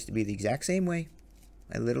 I used to be the exact same way.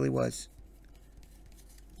 I literally was.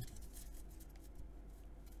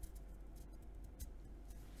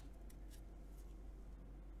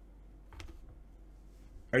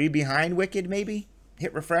 Are you behind Wicked, maybe?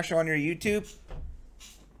 Hit refresh on your YouTube.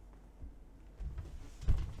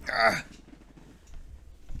 Ah.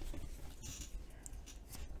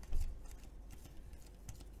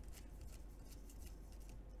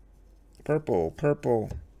 Purple,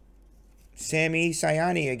 purple. Sammy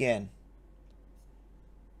Sayani again.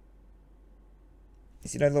 You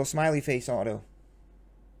see that little smiley face auto?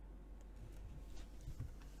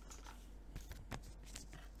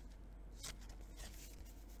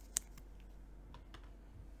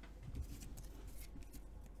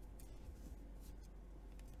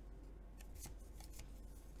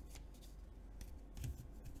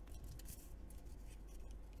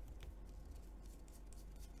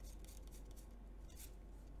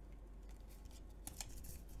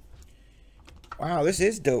 Wow, this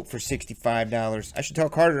is dope for $65. I should tell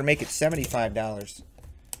Carter to make it $75.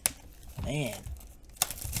 Man.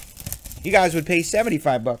 You guys would pay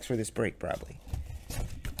 75 bucks for this break, probably.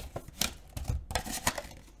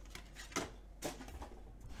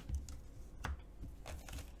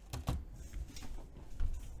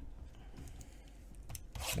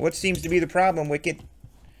 What seems to be the problem, Wicked?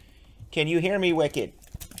 Can you hear me, Wicked?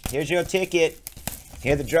 Here's your ticket.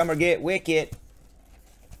 Hear the drummer get wicked.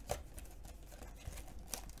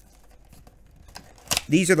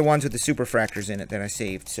 These are the ones with the super fractors in it that I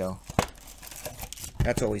saved, so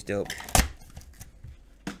that's always dope.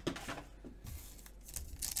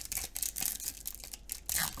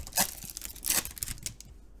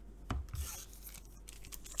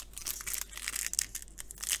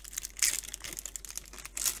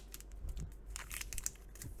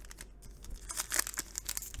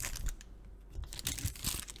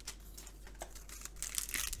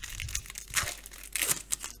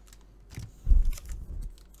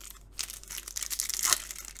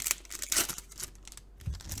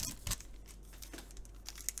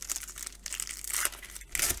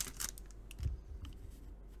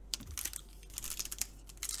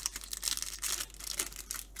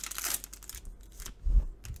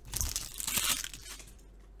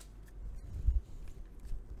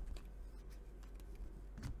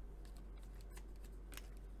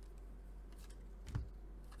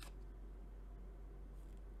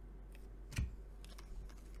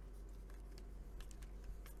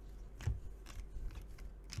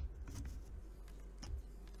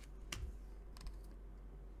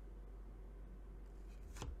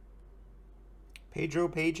 Pedro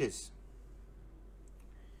Pages.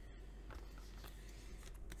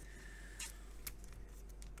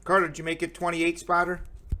 Carter, did you make it 28 spotter?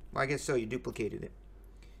 Well, I guess so. You duplicated it.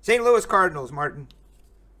 St. Louis Cardinals, Martin.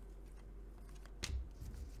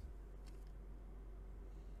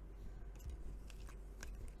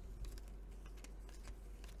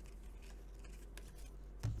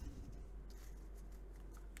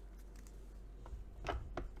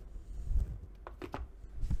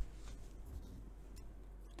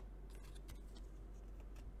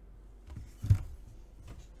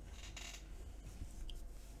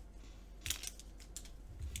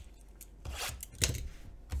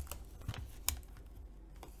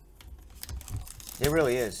 It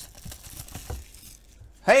really is.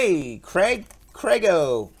 Hey,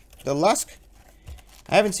 Craigo. The Lusk?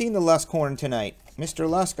 I haven't seen the Lusk horn tonight. Mr.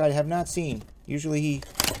 Lusk, I have not seen. Usually he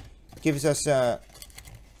gives us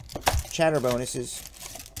chatter bonuses,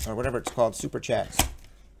 or whatever it's called, super chats.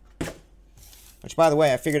 Which, by the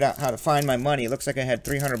way, I figured out how to find my money. It looks like I had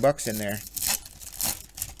 300 bucks in there.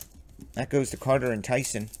 That goes to Carter and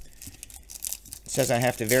Tyson. It says I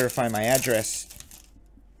have to verify my address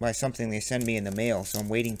by something they send me in the mail, so I'm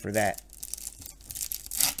waiting for that.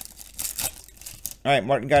 Alright,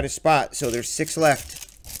 Martin got his spot, so there's 6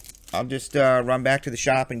 left. I'll just run back to the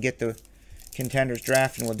shop and get the Contenders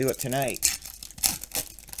draft, and we'll do it tonight.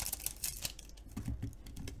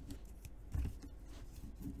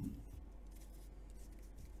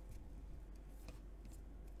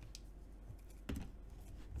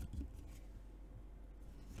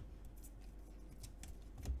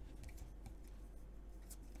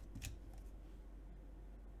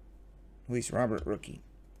 Luis Robert, rookie.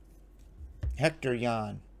 Hector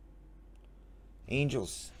Yan.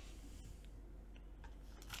 Angels.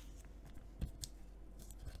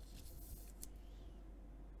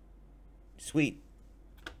 Sweet.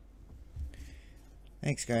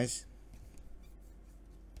 Thanks, guys.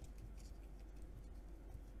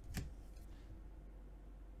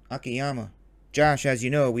 Akiyama. Josh, as you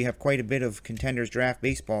know, we have quite a bit of Contenders draft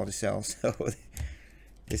baseball to sell, so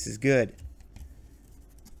this is good.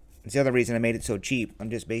 It's the other reason I made it so cheap.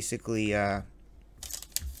 I'm just basically,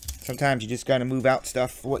 sometimes you just gotta move out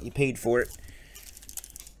stuff for what you paid for it.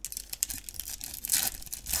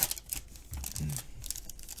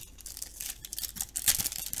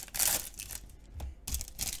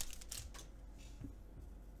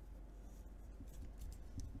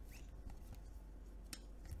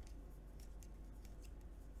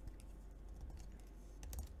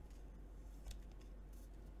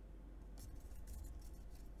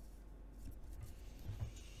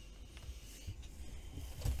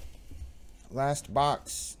 Last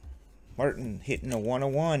box. Martin hitting a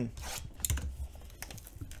 101.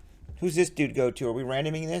 Who's this dude go to? Are we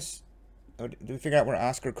randoming this? Or do we figure out where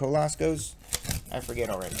Oscar Colas goes? I forget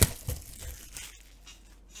already.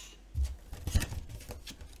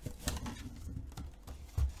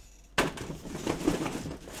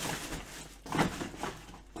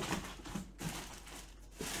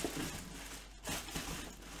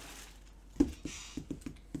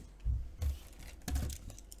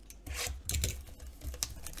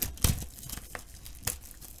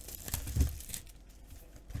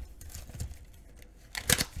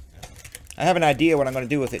 I have an idea what I'm going to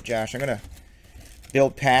do with it, Josh. I'm going to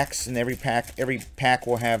build packs, and every pack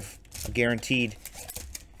will have a guaranteed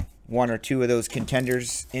 1 or 2 of those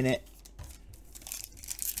contenders in it.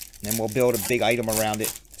 And then we'll build a big item around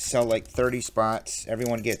it. Sell like 30 spots.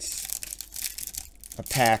 Everyone gets a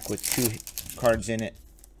pack with 2 cards in it.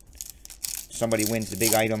 Somebody wins the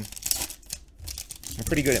big item. I'm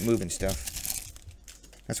pretty good at moving stuff.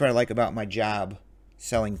 That's what I like about my job,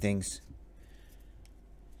 selling things.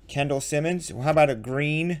 Kendall Simmons. Well, how about a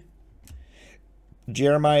green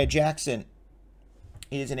Jeremiah Jackson?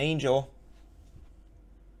 He is an Angel.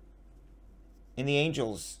 And the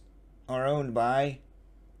Angels are owned by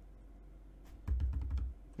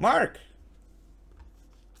Mark.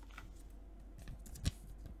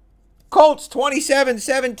 Colts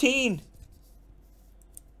 27-17.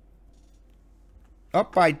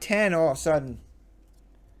 Up by 10 all of a sudden.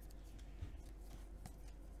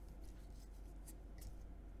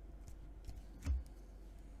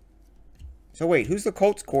 So wait, who's the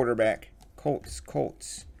Colts quarterback?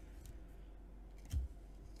 Colts.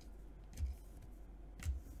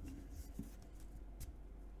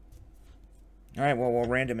 All right, well, we'll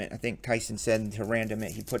random it. I think Tyson said to random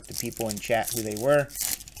it. He put the people in chat who they were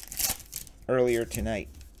earlier tonight.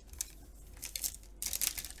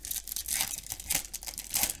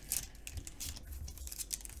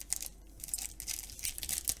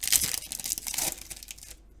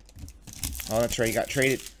 Oh, that's right. He got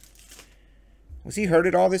traded. Was he hurt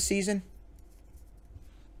at all this season?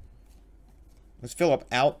 Was Phillip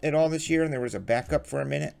out at all this year and there was a backup for a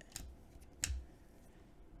minute?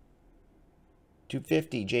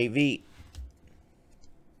 250, JV.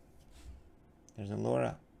 There's a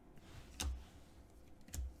Laura.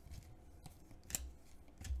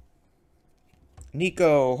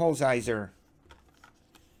 Nico Holzheiser.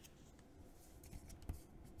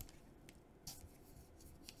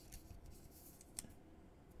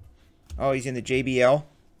 Oh, he's in the JBL.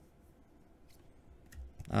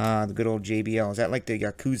 Ah, the good old JBL. Is that like the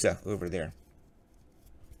Yakuza over there?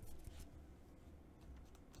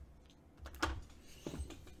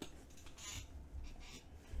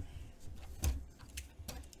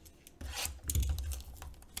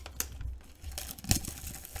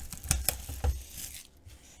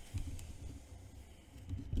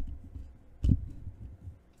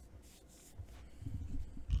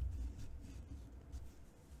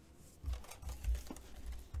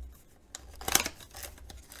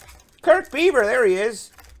 Kirk Beaver, there he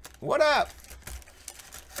is. What up?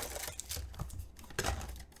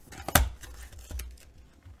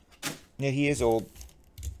 Yeah, he is old.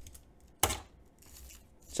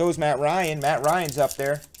 So is Matt Ryan. Matt Ryan's up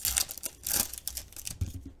there.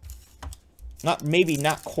 Maybe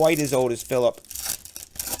not quite as old as Phillip.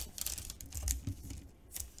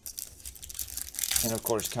 And of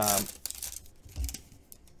course Tom.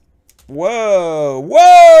 Whoa!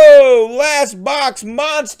 Whoa! Last box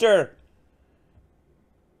monster!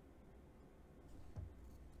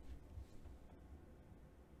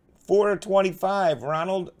 $4.25.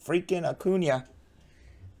 Ronald freaking Acuna.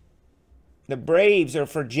 The Braves are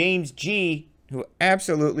for James G, who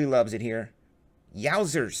absolutely loves it here.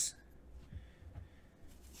 Yowzers.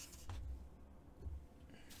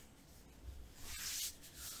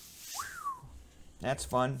 That's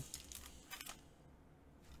fun.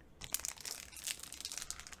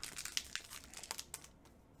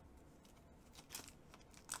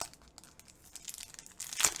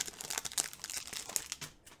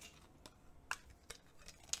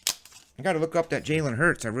 I got to look up that Jalen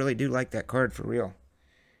Hurts. I really do like that card for real.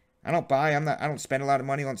 I don't spend a lot of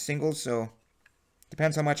money on singles, so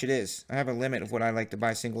depends how much it is. I have a limit of what I like to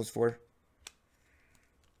buy singles for.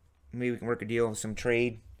 Maybe we can work a deal with some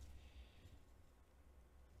trade.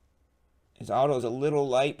 His auto is a little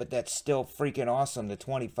light, but that's still freaking awesome, the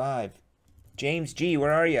 25. James G,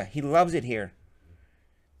 where are you? He loves it here.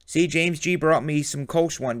 See, James G brought me some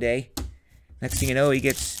Kolsch one day. Next thing you know, he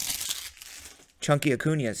gets chunky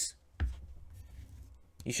Acuñas.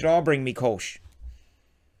 You should all bring me Kolsch.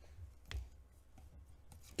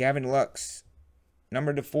 Gavin Lux.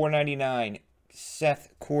 Number to 499.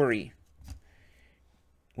 Seth Corey.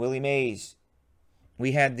 Willie Mays.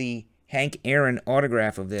 We had the Hank Aaron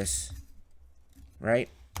autograph of this. Right?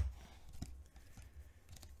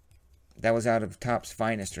 That was out of Topps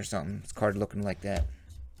Finest or something. This card looking like that.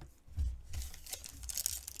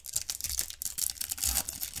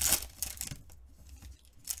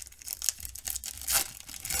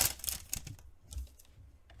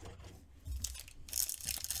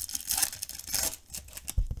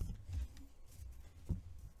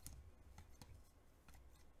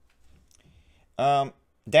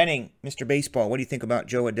 Denning, Mr. Baseball, what do you think about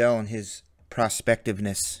Joe Adell and his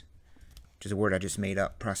prospectiveness, which is a word I just made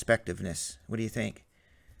up. Prospectiveness. What do you think?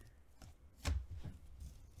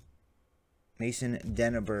 Mason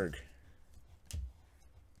Denneberg.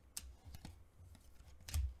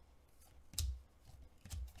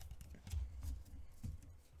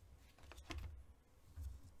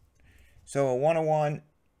 So a 101.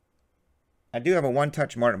 I do have a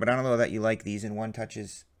one-touch Martin, but I don't know that you like these in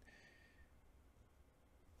one-touches.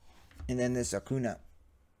 And then this Acuna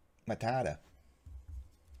Matata.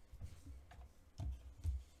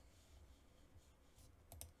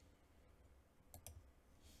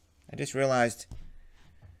 I just realized,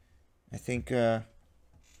 I think, I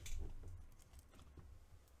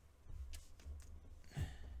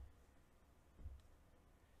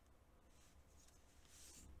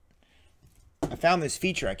found this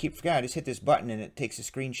feature. I keep forgetting. I just hit this button and it takes a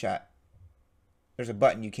screenshot. There's a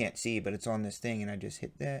button you can't see, but it's on this thing, and I just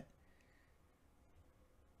hit that.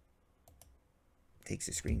 It takes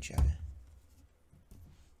a screenshot.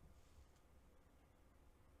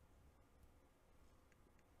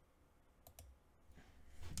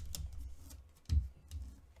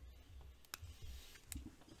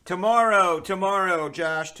 Tomorrow,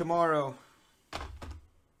 Josh, tomorrow.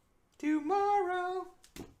 Tomorrow.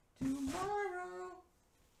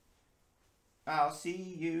 I'll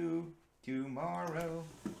see you tomorrow.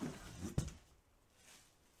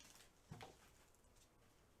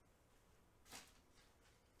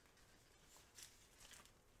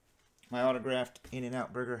 My autographed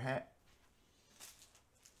In-N-Out Burger hat.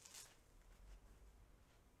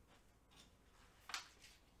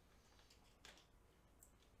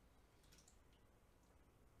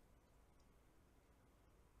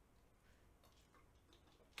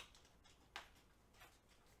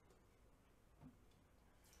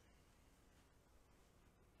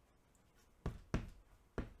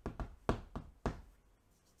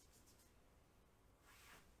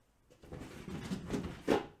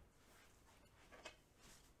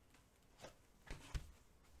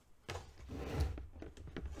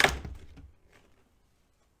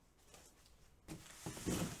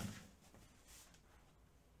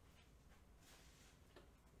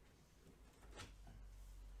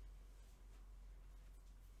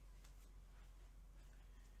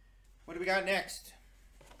 What do we got next?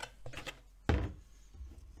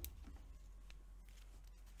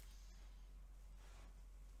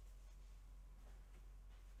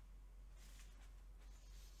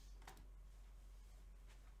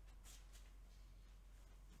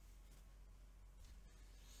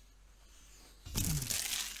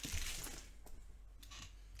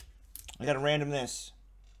 I got to random this.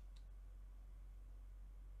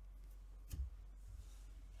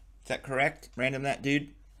 Is that correct? Random that, dude?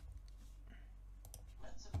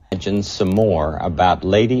 Imagine some more about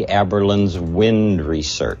Lady Aberlin's wind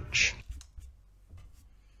research.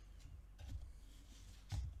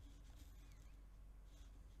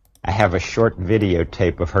 I have a short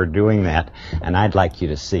videotape of her doing that, and I'd like you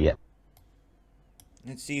to see it.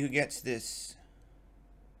 Let's see who gets this.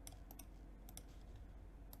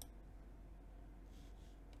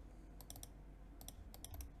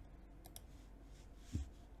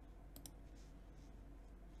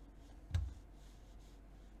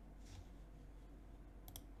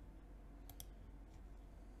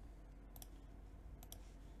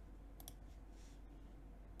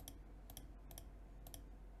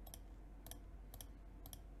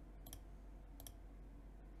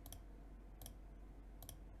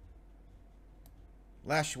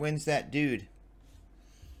 Lash wins that dude.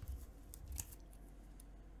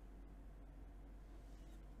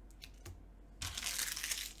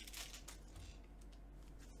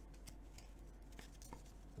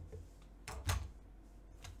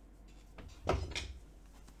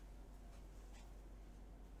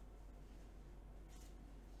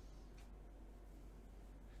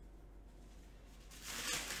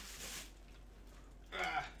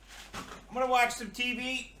 I'm gonna watch some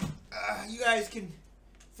TV. You guys can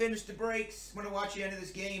finish the breaks. I'm gonna watch the end of this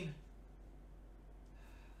game.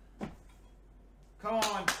 Come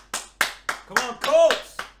on. Come on,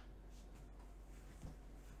 Colts!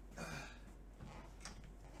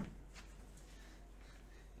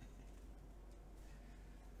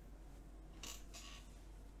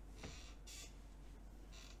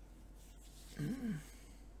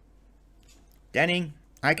 Denning,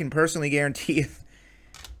 I can personally guarantee you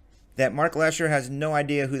that Mark Lesher has no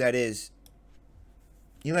idea who that is.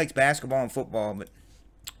 He likes basketball and football, but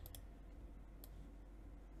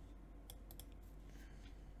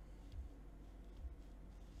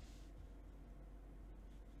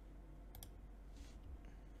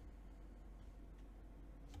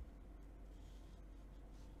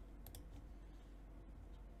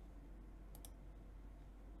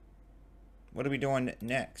What are we doing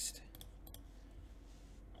next?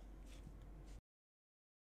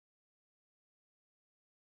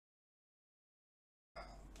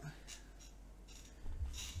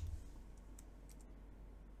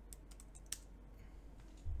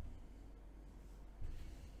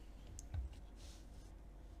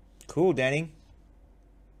 Cool, Denny.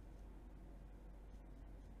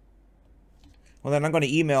 Well, then I'm going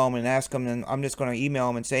to email him and ask him, and I'm just going to email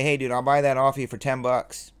him and say, hey, dude, I'll buy that off you for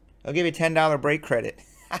 $10. I'll give you $10 break credit.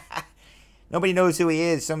 Nobody knows who he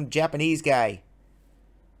is. Some Japanese guy.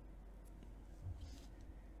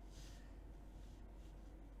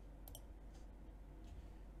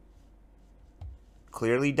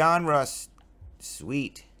 Clearly Donruss.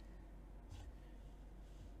 Sweet.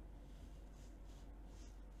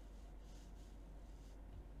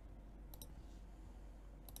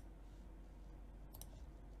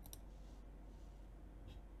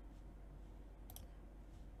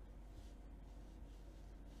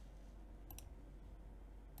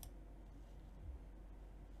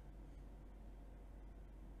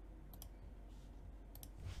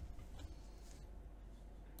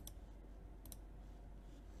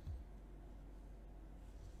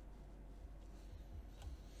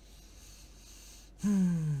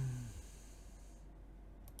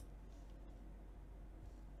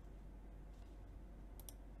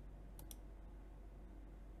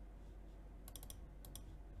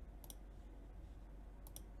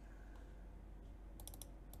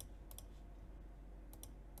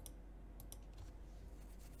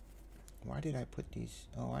 Why did I put these?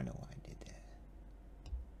 Oh, I know why I did that.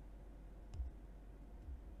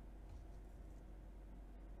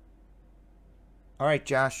 All right,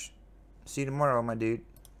 Josh. See you tomorrow, my dude.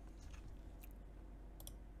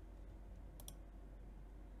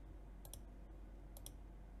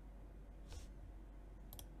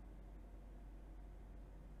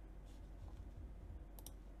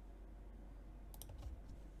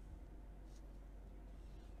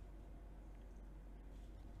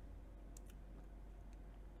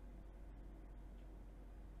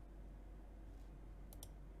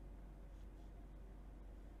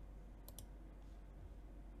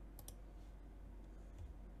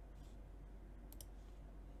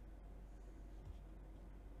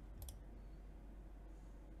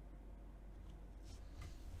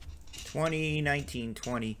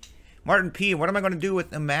 $20, Martin P, what am I going to do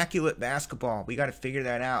with Immaculate Basketball? We got to figure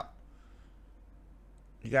that out.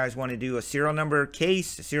 You guys want to do a serial number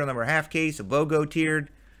case, a serial number half case, a BOGO tiered?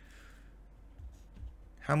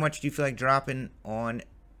 How much do you feel like dropping on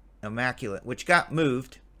Immaculate, which got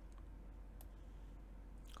moved?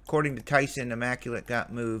 According to Tyson, Immaculate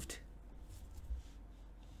got moved.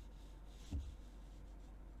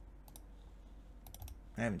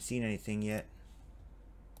 I haven't seen anything yet.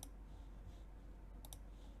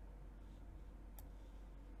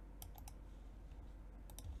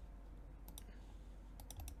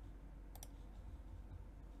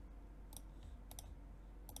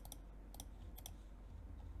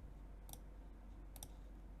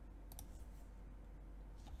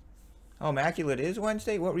 Oh, Immaculate is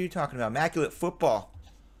Wednesday? What were you talking about? Immaculate football.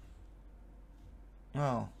 Oh.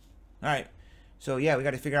 All right. So, yeah, we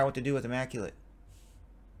got to figure out what to do with Immaculate.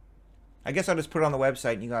 I guess I'll just put it on the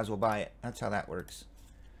website and you guys will buy it. That's how that works.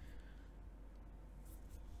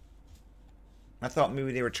 I thought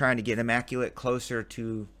maybe they were trying to get Immaculate closer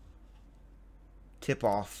to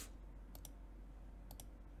tip-off.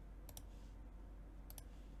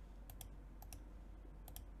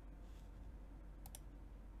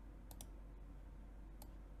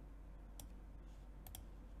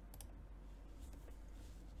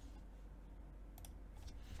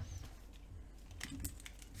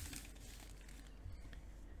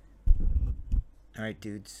 All right,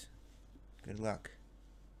 dudes. Good luck.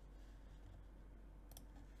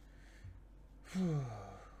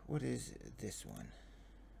 What is this one?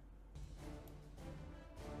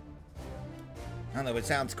 I don't know, but it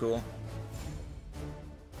sounds cool.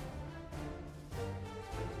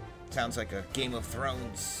 Sounds like a Game of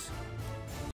Thrones.